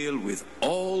deal with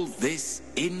all this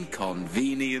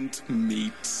inconvenient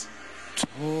meat.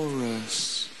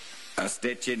 Taurus. A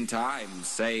stitch in time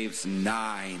saves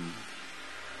 9.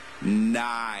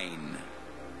 9.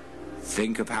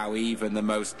 Think of how even the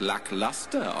most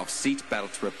lackluster of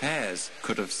seatbelt repairs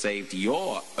could have saved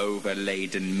your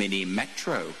overladen mini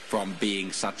metro from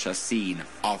being such a scene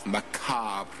of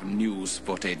macabre news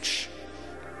footage.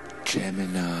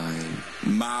 Gemini.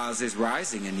 Mars is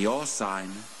rising in your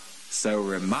sign, so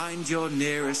remind your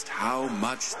nearest how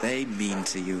much they mean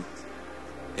to you.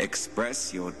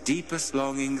 Express your deepest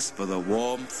longings for the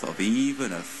warmth of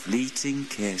even a fleeting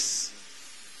kiss.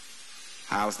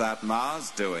 How's that Mars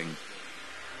doing?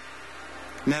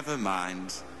 Never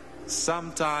mind.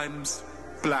 Sometimes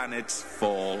planets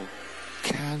fall.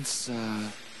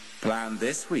 Cancer. Plan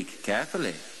this week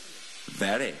carefully.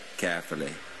 Very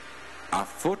carefully. A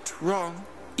foot wrong,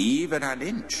 even an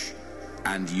inch,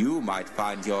 and you might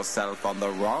find yourself on the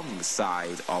wrong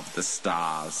side of the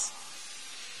stars.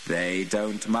 They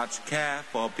don't much care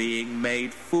for being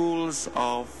made fools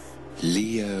of.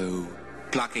 Leo.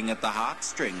 Plucking at the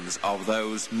heartstrings of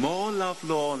those more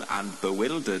lovelorn and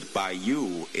bewildered by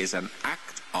you is an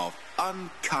act of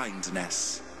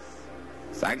unkindness.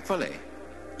 Thankfully,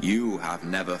 you have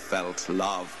never felt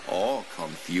love or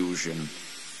confusion.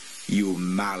 You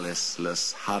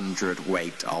maliceless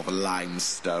hundredweight of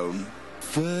limestone.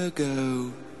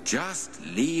 Virgo. Just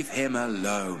leave him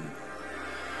alone.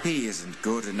 He isn't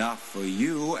good enough for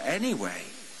you anyway.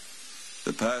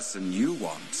 The person you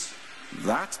want,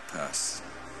 that person,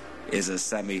 is a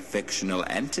semi-fictional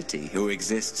entity who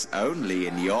exists only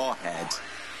in your head.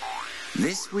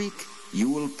 This week, you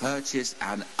will purchase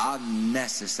an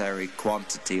unnecessary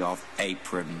quantity of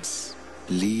aprons.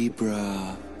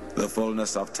 Libra. The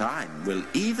fullness of time will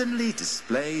evenly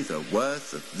display the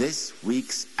worth of this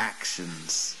week's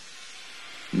actions.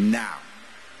 Now,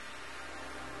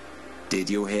 did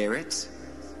you hear it?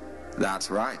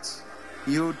 That's right,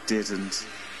 you didn't.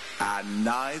 And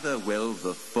neither will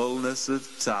the fullness of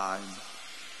time.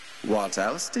 What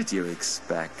else did you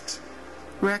expect?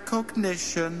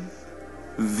 Recognition?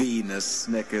 Venus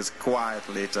snickers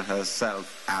quietly to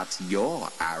herself at your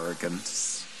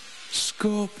arrogance.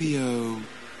 Scorpio.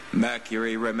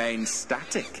 Mercury remains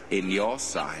static in your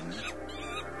sign.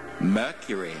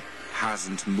 Mercury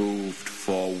hasn't moved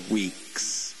for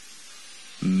weeks.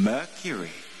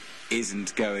 Mercury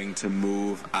isn't going to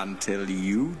move until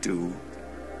you do.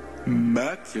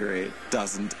 Mercury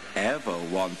doesn't ever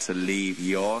want to leave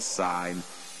your sign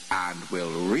and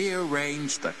will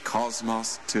rearrange the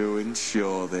cosmos to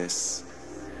ensure this.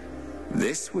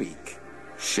 This week,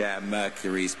 share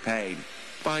Mercury's pain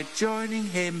by joining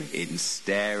him in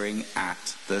staring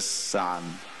at the sun.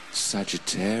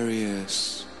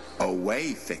 Sagittarius.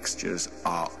 Away fixtures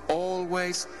are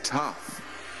always tough,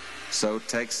 so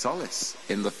take solace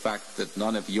in the fact that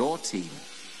none of your team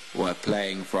were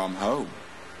playing from home,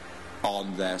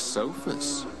 on their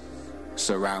sofas,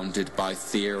 surrounded by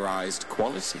theorized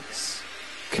qualities.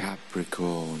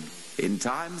 Capricorn. In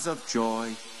times of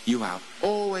joy, you have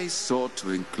always sought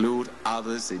to include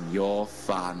others in your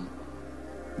fun.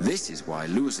 This is why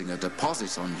losing a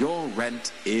deposit on your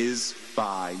rent is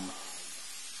fine.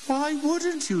 Why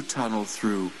wouldn't you tunnel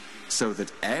through so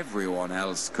that everyone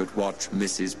else could watch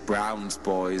Mrs. Brown's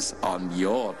Boys on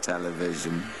your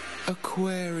television?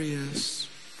 Aquarius.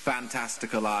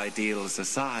 Fantastical ideals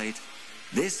aside,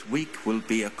 this week will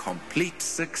be a complete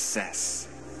success.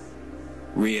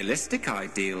 Realistic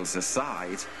ideals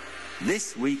aside,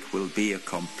 this week will be a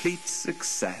complete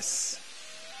success.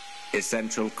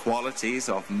 Essential qualities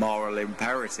of moral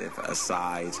imperative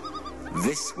aside,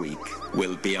 this week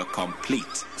will be a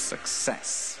complete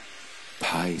success.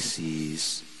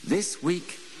 Pisces. This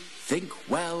week, think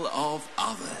well of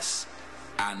others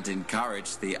and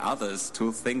encourage the others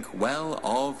to think well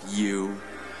of you.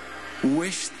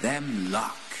 Wish them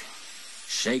luck.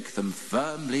 Shake them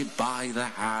firmly by the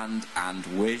hand and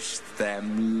wish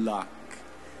them luck.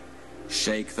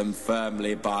 Shake them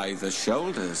firmly by the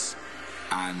shoulders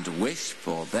and wish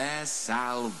for their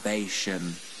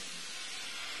salvation.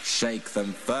 Shake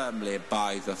them firmly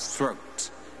by the throat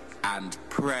and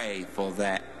pray for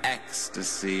their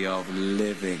ecstasy of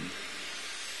living.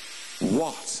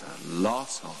 What a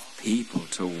lot of people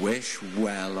to wish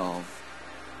well of.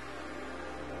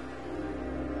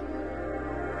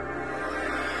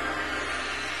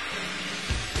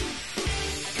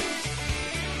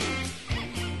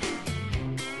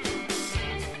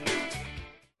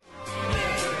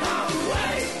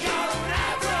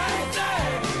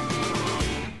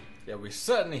 We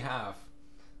certainly have.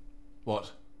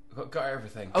 What? Got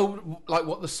everything. Oh, like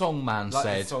what the song man like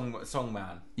said. The song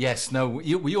man. Yes, no,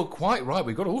 you're quite right.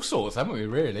 We've got all sorts, haven't we,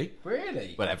 really?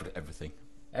 Really? Well, everything.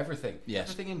 Everything?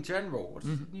 Yes. Everything in general. What's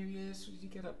New Year's? What did you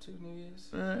get up to New Year's?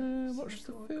 Watch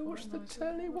the film, watch the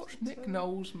telly, watch Nick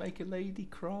Knowles make a lady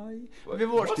cry. Have you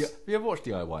ever watched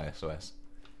DIY SOS?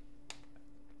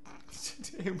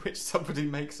 In which somebody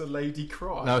makes a lady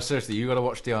cry. No, seriously, you got to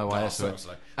watch DIY SOS.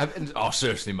 Seriously.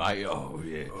 Seriously, mate. Oh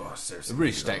yeah. Oh, seriously. It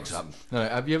really stacks up. No,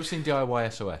 have you ever seen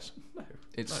DIY SOS? No.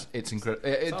 It's incredible.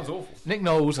 Sounds awful. Nick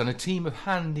Knowles and a team of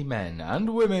handy men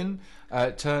and women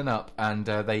turn up and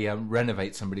they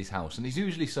renovate somebody's house. And it's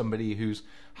usually somebody who's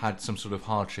had some sort of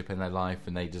hardship in their life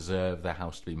and they deserve their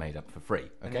house to be made up for free.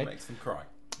 Okay? And it makes them cry.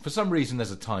 For some reason,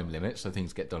 there's a time limit, so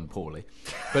things get done poorly.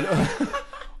 But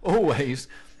always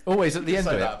at the end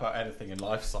of it. Say that about anything in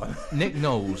life, Simon. Nick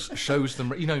Knowles shows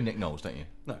them. You know Nick Knowles, don't you?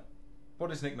 No. What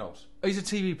is Nick Knowles? Oh, he's a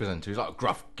TV presenter. He's like a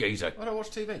gruff geezer. I don't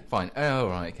watch TV. Fine. Oh,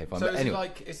 right. Okay. Fine. So but is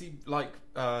anyway, he like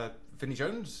Vinnie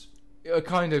Jones?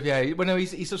 Kind of, yeah. Well, no,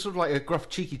 he's sort of like a gruff,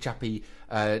 cheeky, chappy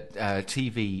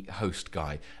TV host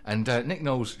guy. And Nick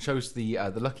Knowles shows the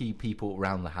lucky people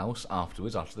around the house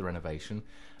afterwards, after the renovation,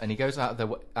 and he goes out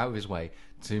of his way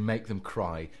to make them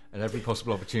cry at every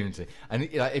possible opportunity. And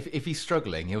if he's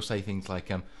struggling, he'll say things like,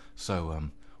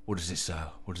 what does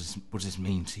this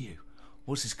mean to you?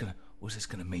 What's this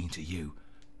gonna mean to you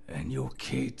and your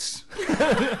kids?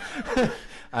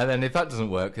 And then if that doesn't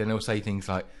work, then he'll say things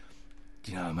like,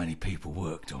 do you know how many people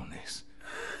worked on this?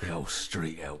 The whole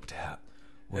street helped out.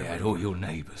 We had all your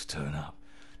neighbours turn up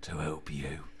to help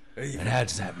you. And how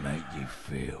does that make you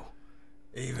feel?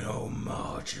 Even old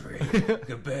Marjorie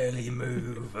could barely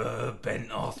move her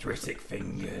bent arthritic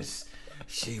fingers.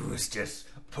 She was just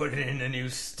putting in a new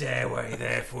stairway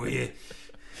there for you.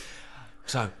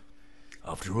 So,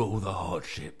 after all the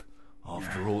hardship,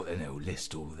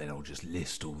 then I'll just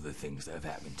list all the things that have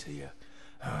happened to you.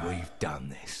 And we've done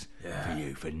this for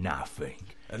you for nothing.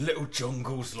 And little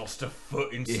Jungle's lost a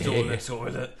foot installing the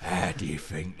toilet. How do you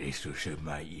think this should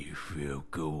make you feel?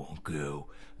 Go on, girl.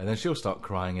 And then she'll start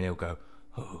crying and he'll go,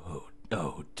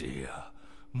 oh dear.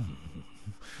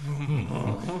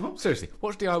 Seriously,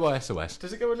 watch DIY SOS.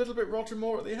 Does it go a little bit Roger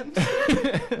Moore at the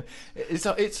end?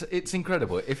 It's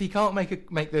incredible. If he can't make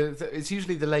it's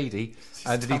usually the lady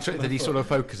that he sort of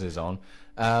focuses on.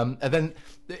 And then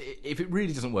if it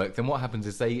really doesn't work, then what happens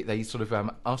is they sort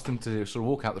of ask them to sort of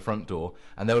walk out the front door,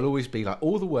 and there will always be like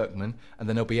all the workmen, and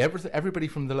then there'll be everybody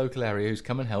from the local area who's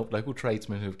come and helped, local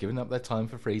tradesmen who've given up their time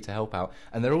for free to help out,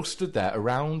 and they're all stood there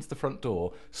around the front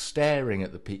door staring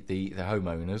at the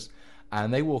homeowners,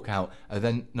 and they walk out, and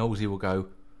then Knowlesy will go,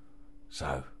 so,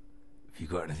 have you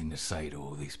got anything to say to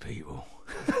all these people?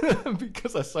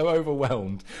 Because they're so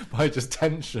overwhelmed by just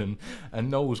tension, and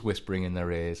Knowles whispering in their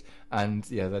ears, and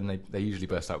then they usually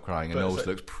burst out crying, and Knowles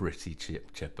looks pretty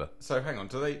chipper. So hang on,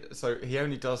 so he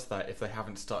only does that if they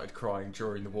haven't started crying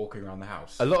during the walking around the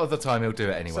house? A lot of the time he'll do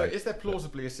it anyway. So is there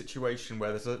plausibly a situation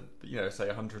where there's say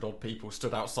 100 odd people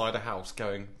stood outside a house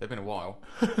going, they've been a while,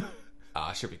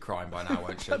 I should be crying by now,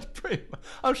 won't you?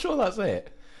 I'm sure that's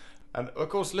it. And of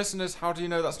course, listeners, how do you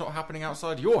know that's not happening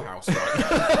outside your house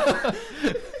right now?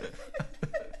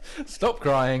 Stop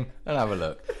crying and have a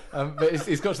look. But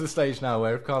it's got to the stage now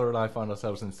where if Carla and I find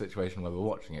ourselves in a situation where we're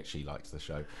watching it, she likes the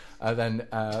show. And then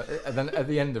at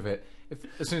the end of it,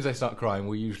 as soon as they start crying,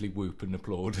 we usually whoop and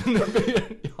applaud and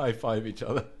high-five each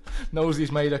other.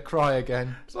 Nosey's made her cry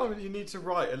again. Simon, you need to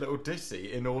write a little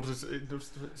ditty in order to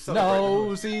celebrate.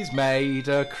 Nosey's made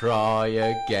her cry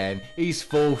again. He's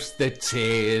forced the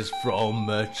tears from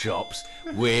her chops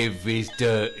with his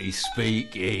dirty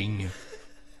speaking.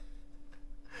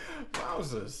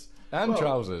 Trousers. And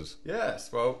trousers.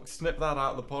 Yes, well, snip that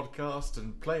out of the podcast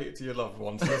and play it to your loved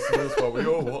ones, listeners, while we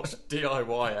all watch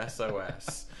DIY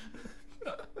SOS.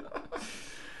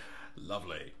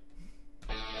 Lovely.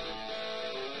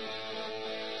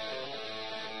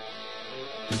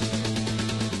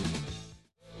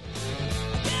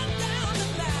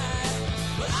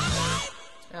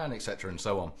 And etc. and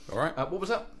so on. All right. What was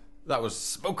that? That was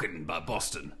Spoken by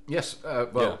Boston. Yes,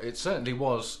 it certainly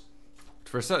was.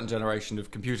 For a certain generation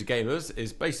of computer gamers,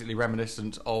 is basically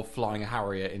reminiscent of flying a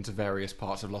Harrier into various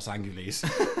parts of Los Angeles.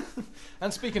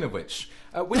 And speaking of which,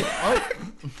 I've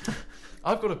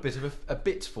got a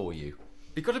bit for you.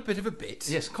 You've got a bit of a bit?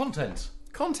 Yes, content.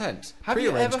 Have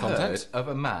you Pre-arranged ever heard of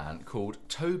a man called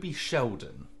Toby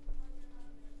Sheldon?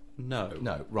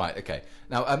 No. Right, okay.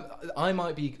 Now, I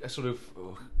might be sort of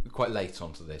quite late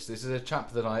onto this. This is a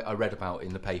chap that I read about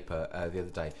in the paper the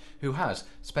other day who has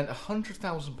spent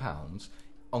 £100,000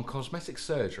 on cosmetic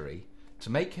surgery to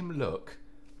make him look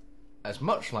as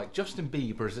much like Justin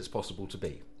Bieber as it's possible to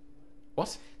be.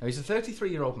 What? Now, he's a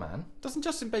 33-year-old man. Doesn't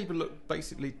Justin Bieber look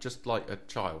basically just like a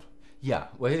child? Yeah,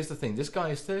 well, here's the thing. This guy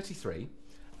is 33,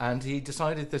 and he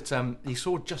decided that he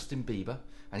saw Justin Bieber,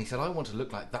 and he said, I want to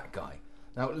look like that guy.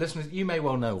 Now, listeners, you may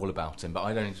well know all about him, but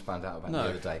I only just found out about him the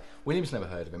other day. William's never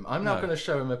heard of him. I'm now going to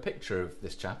show him a picture of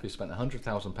this chap who spent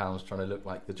 £100,000 trying to look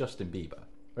like the Justin Bieber.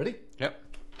 Ready? Yep.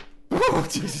 Oh,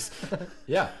 Jesus.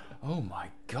 Yeah. Oh, my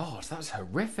God, that's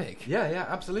horrific. Yeah,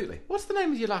 absolutely. What's the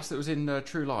name of your lass that was in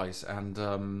True Lies? And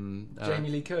Jamie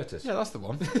Lee Curtis. Yeah, that's the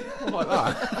one. I like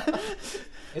that.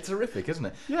 It's horrific, isn't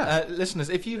it? Yeah. Listeners,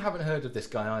 if you haven't heard of this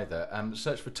guy either,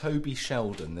 search for Toby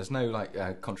Sheldon. There's no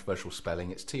controversial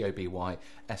spelling. It's TOBYSHELDON,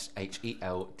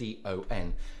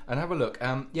 and have a look.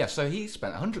 So he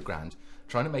spent $100,000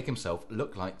 trying to make himself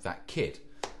look like that kid.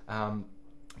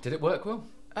 Did it work well?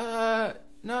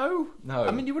 No. I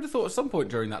mean, you would have thought at some point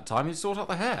during that time he'd sort out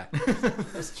the hair.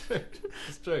 That's true.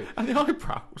 It's true. And the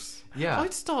eyebrows. Yeah.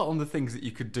 I'd start on the things that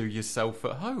you could do yourself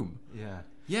at home. Yeah.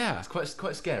 It's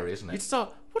quite scary, isn't it? You'd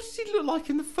start. What did he look like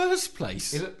in the first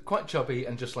place? He looked quite chubby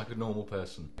and just like a normal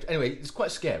person. Anyway, it's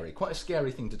quite scary. Quite a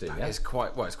scary thing to do. Yeah. It's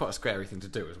quite a scary thing to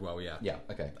do as well. Yeah. Yeah.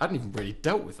 Okay. I hadn't even really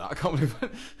dealt with that. I can't believe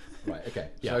it. Right.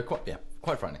 Okay. Yeah. So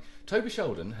quite frightening. Toby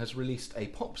Sheldon has released a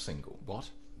pop single. What?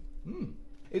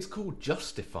 It's called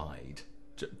Justified.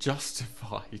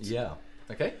 Justified. Yeah.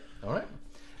 Okay. All right.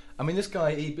 I mean, this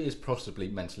guy, he is possibly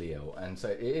mentally ill, and so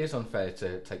it is unfair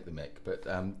to take the mick. But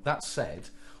that said,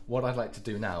 what I'd like to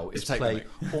do now is play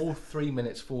all 3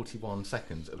 minutes 41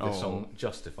 seconds of this song,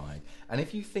 Justified. And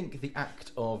if you think the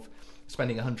act of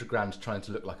spending $100,000 trying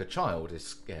to look like a child is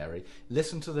scary,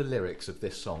 listen to the lyrics of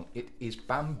this song. It is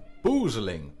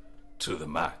bamboozling to the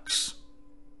max.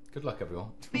 Good luck,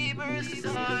 everyone.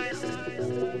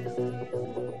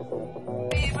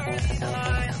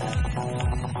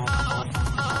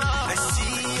 I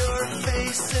see your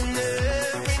face in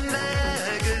every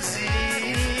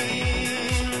magazine.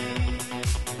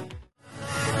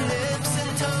 Lips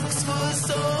and tongues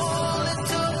was all it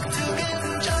took to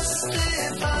get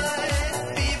justified.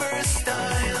 Bieber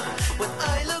style. When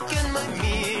I look in my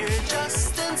mirror,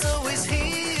 Justin's always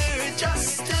here.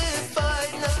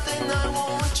 Justified, nothing I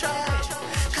won't try.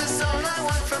 'Cause all I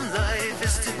want from life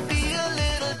is to be a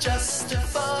little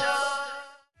justified.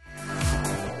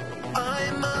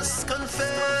 I must confess,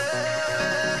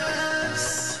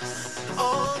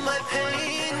 all my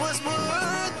pain was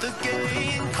worth the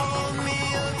gain. Call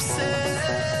me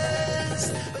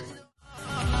obsessed, but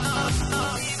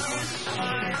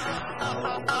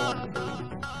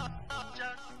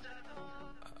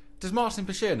Does Martin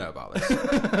Bashir know about this?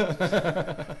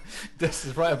 This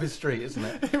is right up his street, isn't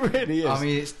it? It really is. I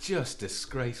mean, it's just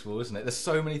disgraceful, isn't it? There's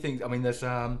so many things. I mean, there's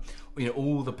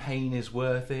all the pain is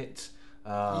worth it.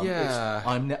 All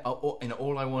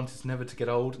I want is never to get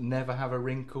old, never have a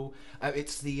wrinkle.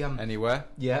 It's the anywhere.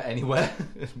 Yeah, anywhere.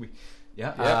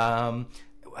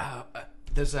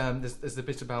 There's the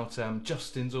bit about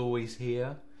Justin's always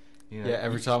here. You know,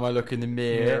 every time I look in the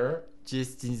mirror.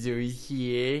 Justin's always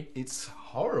here. It's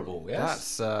horrible,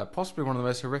 yes. That's possibly one of the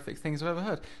most horrific things I've ever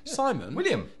heard. Yeah. Simon.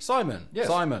 William. Yes.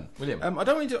 Simon. William. I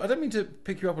don't mean to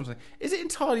pick you up on something. Is it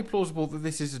entirely plausible that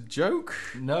this is a joke?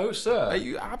 No, sir. Are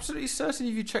you absolutely certain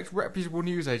if you checked reputable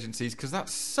news agencies? Because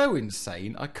that's so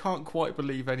insane. I can't quite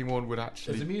believe anyone would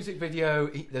actually. There's a music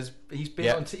video. He's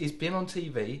been on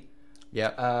TV.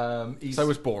 Yeah. So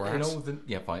was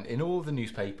Borat. In all the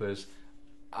newspapers,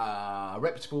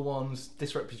 reputable ones,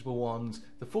 disreputable ones,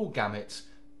 the full gamut.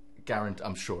 Guaranteed,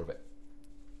 I'm sure of it.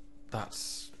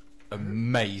 That's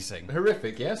amazing.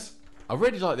 Horrific, yes. I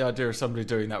really like the idea of somebody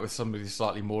doing that with somebody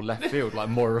slightly more left field, like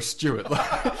Moira Stewart.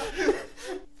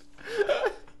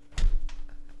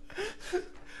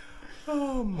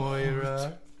 Oh,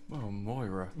 Moira. Oh,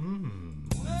 Moira.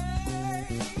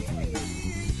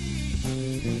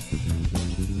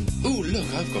 Ooh,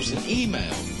 look, I've got an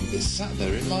email. It's sat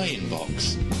there in my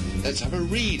inbox. Let's have a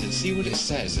read and see what it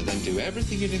says and then do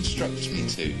everything it instructs me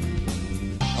to.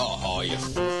 Oh, you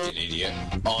f***ing idiot.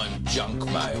 I'm junk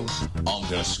mail. I'm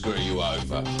gonna screw you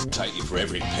over. Take you for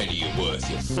every penny you're worth,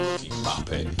 you f***ing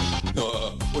muppet.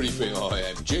 What do you think I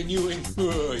am, genuine?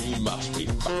 You must be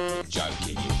f***ing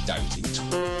joking, you doting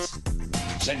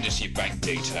twat. Send us your bank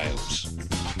details.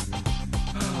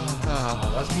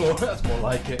 That's more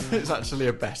like it. It's actually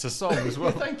a better song as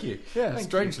well. Thank you. Yeah,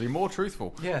 strangely more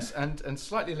truthful. Yes, and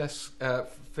slightly less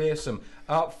fearsome.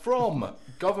 From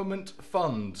government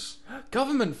funds.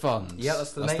 Government funds. Yeah,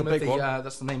 that's the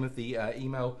name of the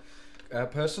email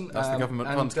person. That's the government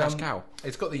funds cash cow.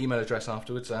 It's got the email address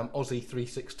afterwards.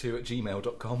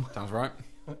 Aussie362@gmail.com. Sounds right.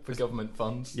 For government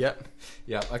funds. Yep.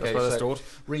 Yeah. Okay. That's where they're stored.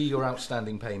 Re your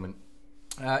outstanding payment.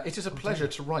 It is a pleasure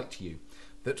to write to you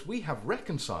that we have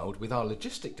reconciled with our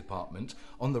logistic department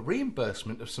on the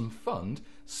reimbursement of some fund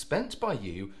spent by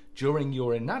you during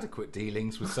your inadequate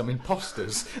dealings with some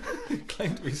imposters who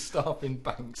claim to be staff in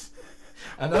banks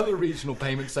and other regional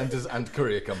payment centres and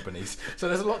courier companies. So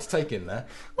there's a lot to take in there.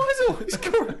 Why is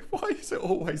it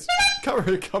always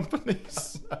courier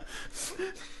companies?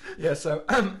 Yeah, so...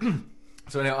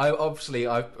 So anyway,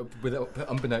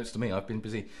 unbeknownst to me, I've been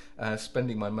busy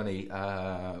spending my money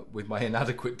with my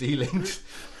inadequate dealings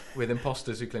with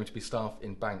imposters who claim to be staff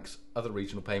in banks, other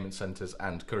regional payment centres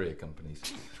and courier companies.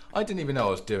 I didn't even know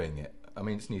I was doing it. I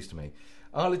mean, it's news to me.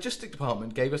 Our logistic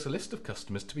department gave us a list of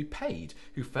customers to be paid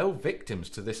who fell victims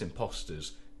to this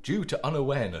imposters due to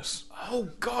unawareness. Oh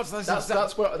God,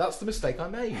 that's the mistake I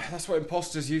made. That's what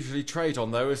imposters usually trade on,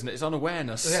 though, isn't it? It's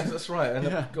unawareness. Yeah, that's right. And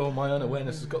my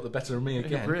unawareness has got the better of me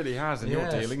again. It really has in your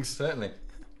dealings, certainly.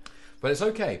 But it's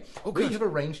okay. We have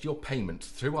arranged your payment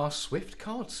through our Swift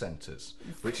card centres,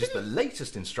 which is the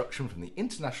latest instruction from the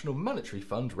International Monetary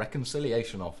Fund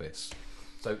Reconciliation Office.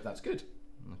 So that's good.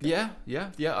 Okay. Yeah.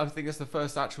 I think that's the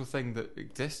first actual thing that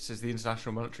exists is the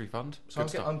International Monetary Fund. So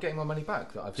I'm getting my money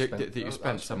back that I've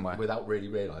spent somewhere without really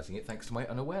realising it, thanks to my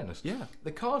unawareness. Yeah.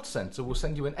 The card centre will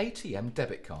send you an ATM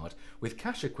debit card with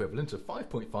cash equivalent of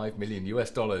 $5.5 million.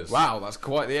 Wow, that's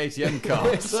quite the ATM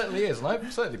card. It certainly is, and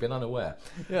I've certainly been unaware.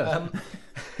 Yeah.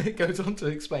 It goes on to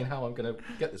explain how I'm going to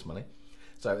get this money.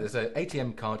 So there's an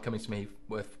ATM card coming to me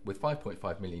with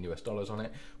 $5.5 million on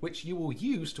it, which you will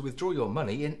use to withdraw your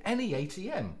money in any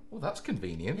ATM. Well, that's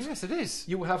convenient. Yes, it is.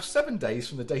 You will have 7 days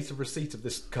from the date of receipt of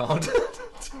this card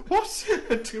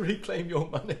to reclaim your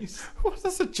monies. What?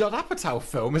 That's a Judd Apatow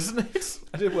film, isn't it?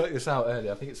 I did work this out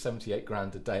earlier. I think it's 78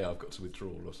 grand a day I've got to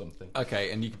withdraw or something. Okay,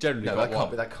 and you generally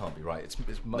that can't be right. It's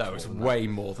much more it's than way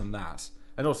more than that.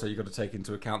 And also, you've got to take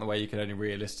into account the way you can only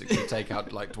realistically take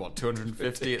out, like, what,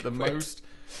 250 at the most?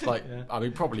 Like, yeah. I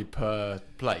mean, probably per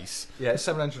place. Yeah, it's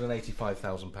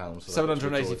 £785,000.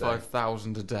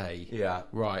 £785,000 a day. Yeah.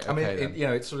 Right, I mean,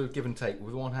 it's sort of give and take.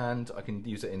 With one hand, I can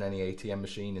use it in any ATM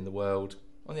machine in the world.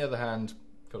 On the other hand,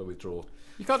 got to withdraw.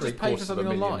 You can't just pay for something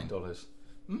online?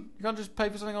 You can't just pay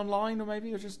for something online, or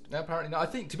maybe, or just... No, apparently not. I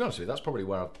think, to be honest with you, that's probably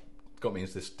where I've got me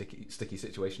into this sticky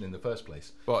situation in the first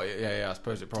place. Well, yeah, I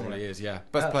suppose it probably is, yeah.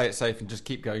 Best play it safe and just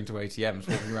keep going to ATMs,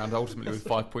 walking around ultimately with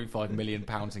 £5.5 million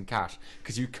in cash,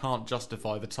 because you can't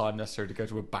justify the time necessary to go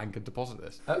to a bank and deposit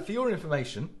this. For your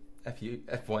information,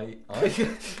 FYI,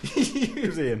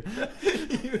 who's Ian?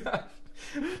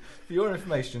 For your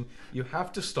information, you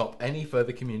have to stop any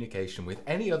further communication with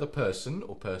any other person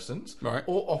or persons, right,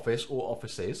 or office or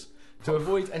offices, to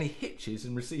avoid any hitches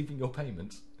in receiving your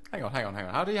payments. Hang on.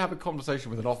 How do you have a conversation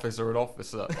with an office or an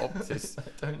officer office I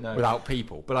don't know. Without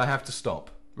people? But I have to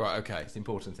stop. Right, okay. It's the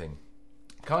important thing.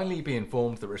 Kindly be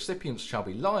informed that recipients shall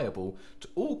be liable to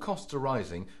all costs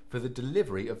arising for the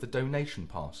delivery of the donation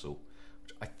parcel.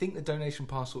 Which I think the donation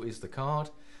parcel is the card,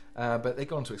 but they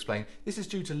go on to explain this is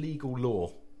due to legal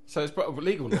law. So it's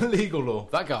legal law. Legal law.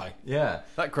 That guy. Yeah.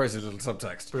 That crazy little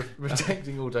subtext.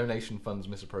 Protecting all donation funds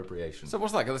misappropriation. So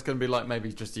what's that? That's going to be like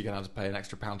maybe just you're going to have to pay an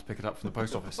extra £1 to pick it up from the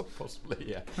post office. Possibly,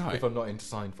 yeah. Right. If I'm not in to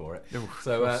sign for it. Ooh,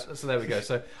 So there we go.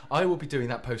 So I will be doing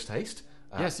that post haste.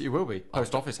 Yes, you will be.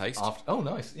 Post office haste. Oh,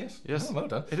 nice. Yes. Yes. Oh, well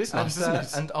done. It is nice, isn't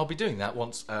it? And I'll be doing that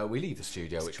once we leave the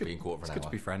studio, which will be in quarter of an hour. It's good to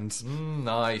be friends.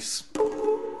 Nice.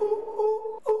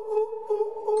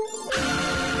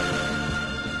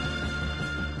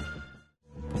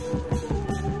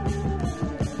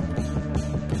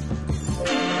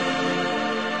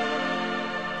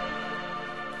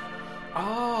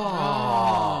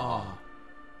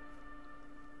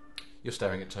 You're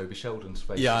staring at Toby Sheldon's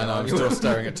face. Yeah, I know. I'm still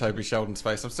staring at Toby Sheldon's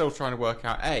face. I'm still trying to work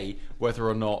out, A, whether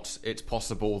or not it's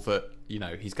possible that, you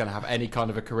know, he's going to have any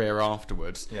kind of a career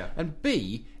afterwards. Yeah. And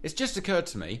B, it's just occurred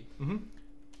to me,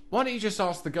 why don't you just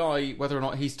ask the guy whether or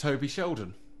not he's Toby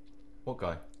Sheldon? What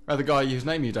guy? The guy whose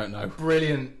name you don't know.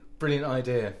 Brilliant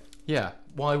idea. Yeah.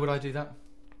 Why would I do that?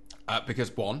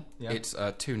 Because, one, it's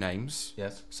 2 names.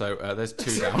 Yes. So there's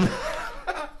 2 down.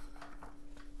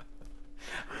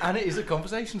 And it is a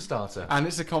conversation starter. And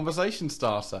it's a conversation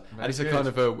starter. Very and it's good. kind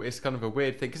of a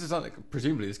weird thing because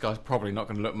presumably this guy's probably not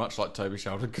going to look much like Toby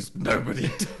Sheldon because nobody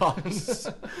does.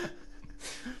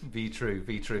 Be true.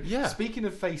 Yeah. Speaking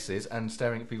of faces and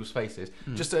staring at people's faces,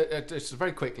 just a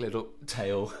very quick little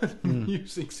tale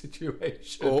music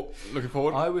situation. Oh, looking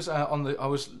forward. I was at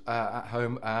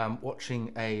home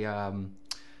watching a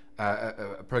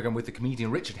program with the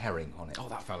comedian Richard Herring on it. Oh,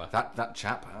 that fella. That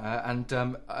chap. And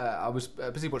I was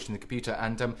busy watching the computer,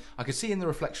 and I could see in the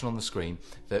reflection on the screen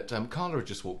that Carla had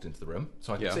just walked into the room,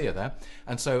 so I could see her there.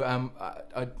 And so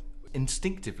I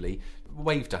instinctively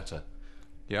waved at her.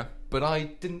 Yeah. But I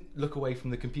didn't look away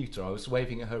from the computer. I was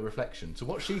waving at her reflection. So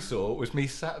what she saw was me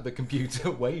sat at the computer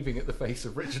waving at the face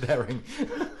of Richard Herring.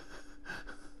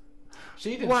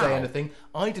 She didn't say anything.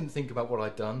 I didn't think about what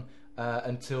I'd done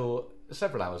until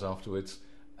several hours afterwards.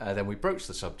 Then we broached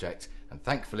the subject, and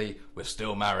thankfully we're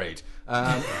still married.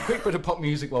 Quick bit of pop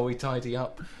music while we tidy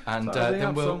up, and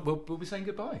then we'll be saying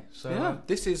goodbye. So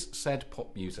this is said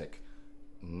pop music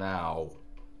now.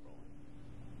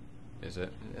 Is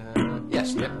it?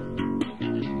 Yes. Yep.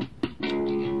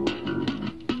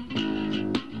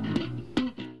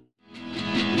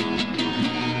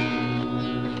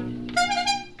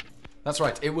 That's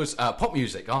right. It was pop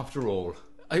music after all.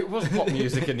 It was pop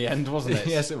music in the end, wasn't it?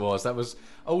 Yes, it was. That was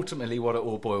ultimately what it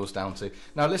all boils down to.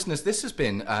 Now, listeners, this has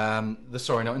been the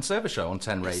Sorry Not in Service show on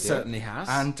 10 Radio. It certainly has.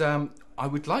 And I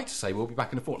would like to say we'll be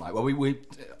back in a fortnight. Well,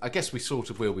 I guess we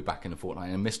sort of will be back in a fortnight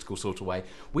in a mystical sort of way.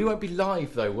 We won't be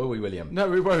live, though, will we, William? No,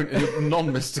 we won't. In a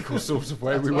non-mystical sort of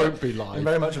way, we won't be live. In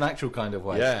very much an actual kind of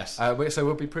way. Yes. So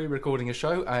we'll be pre-recording a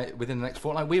show within the next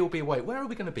fortnight. We will be away. Where are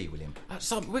we going to be, William?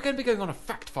 We're going to be going on a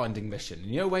fact-finding mission.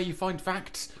 You know where you find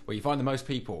facts? Where you find the most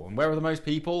people. And where are the most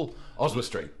people? Oswald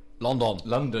Street.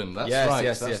 London. That's yes, right.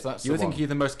 Yes, that's you were the one. thinking of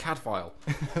the most cadfile.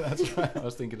 That's right. I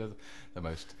was thinking of the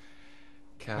most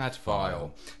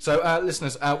cadfile. So,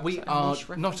 listeners, we are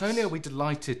not only are we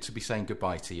delighted to be saying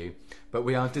goodbye to you, but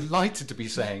we are delighted to be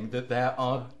saying that there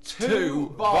are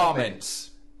 2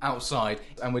 varmints outside,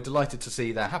 and we're delighted to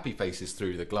see their happy faces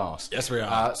through the glass. Yes, we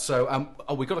are.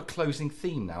 We've got a closing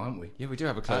theme now, haven't we? Yeah, we do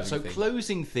have a closing theme. So,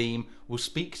 closing theme will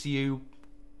speak to you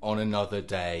on another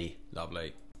day.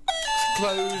 Lovely.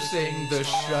 Closing the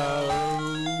show.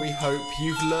 We hope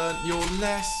you've learnt your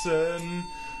lesson.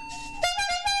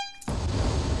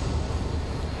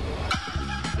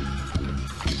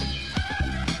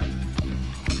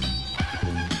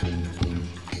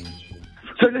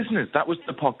 So, listeners, that was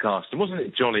the podcast, and wasn't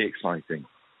it jolly exciting?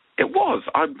 It was.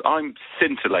 I'm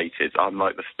scintillated. I'm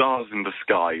like the stars in the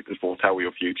sky that foretell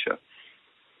your future.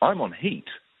 I'm on heat.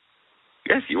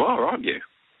 Yes, you are, aren't you?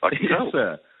 I can tell. Yes,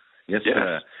 sir. Yes,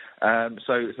 sir.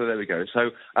 So there we go.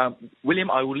 So, William,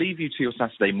 I will leave you to your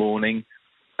Saturday morning,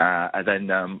 and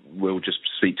then we'll just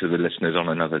speak to the listeners on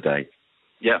another day.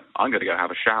 Yeah, I'm going to go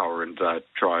have a shower and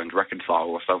try and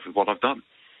reconcile myself with what I've done.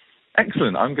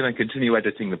 Excellent. I'm going to continue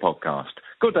editing the podcast.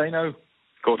 Good day now.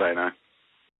 Good day now.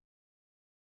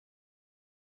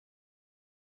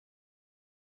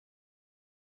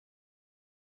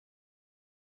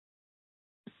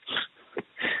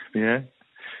 Yeah.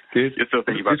 Good. You're still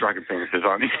thinking about dragon penises,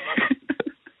 aren't you?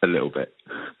 A little bit.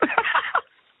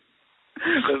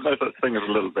 There's no such thing as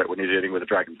a little bit when you're dealing with a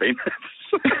dragon penis.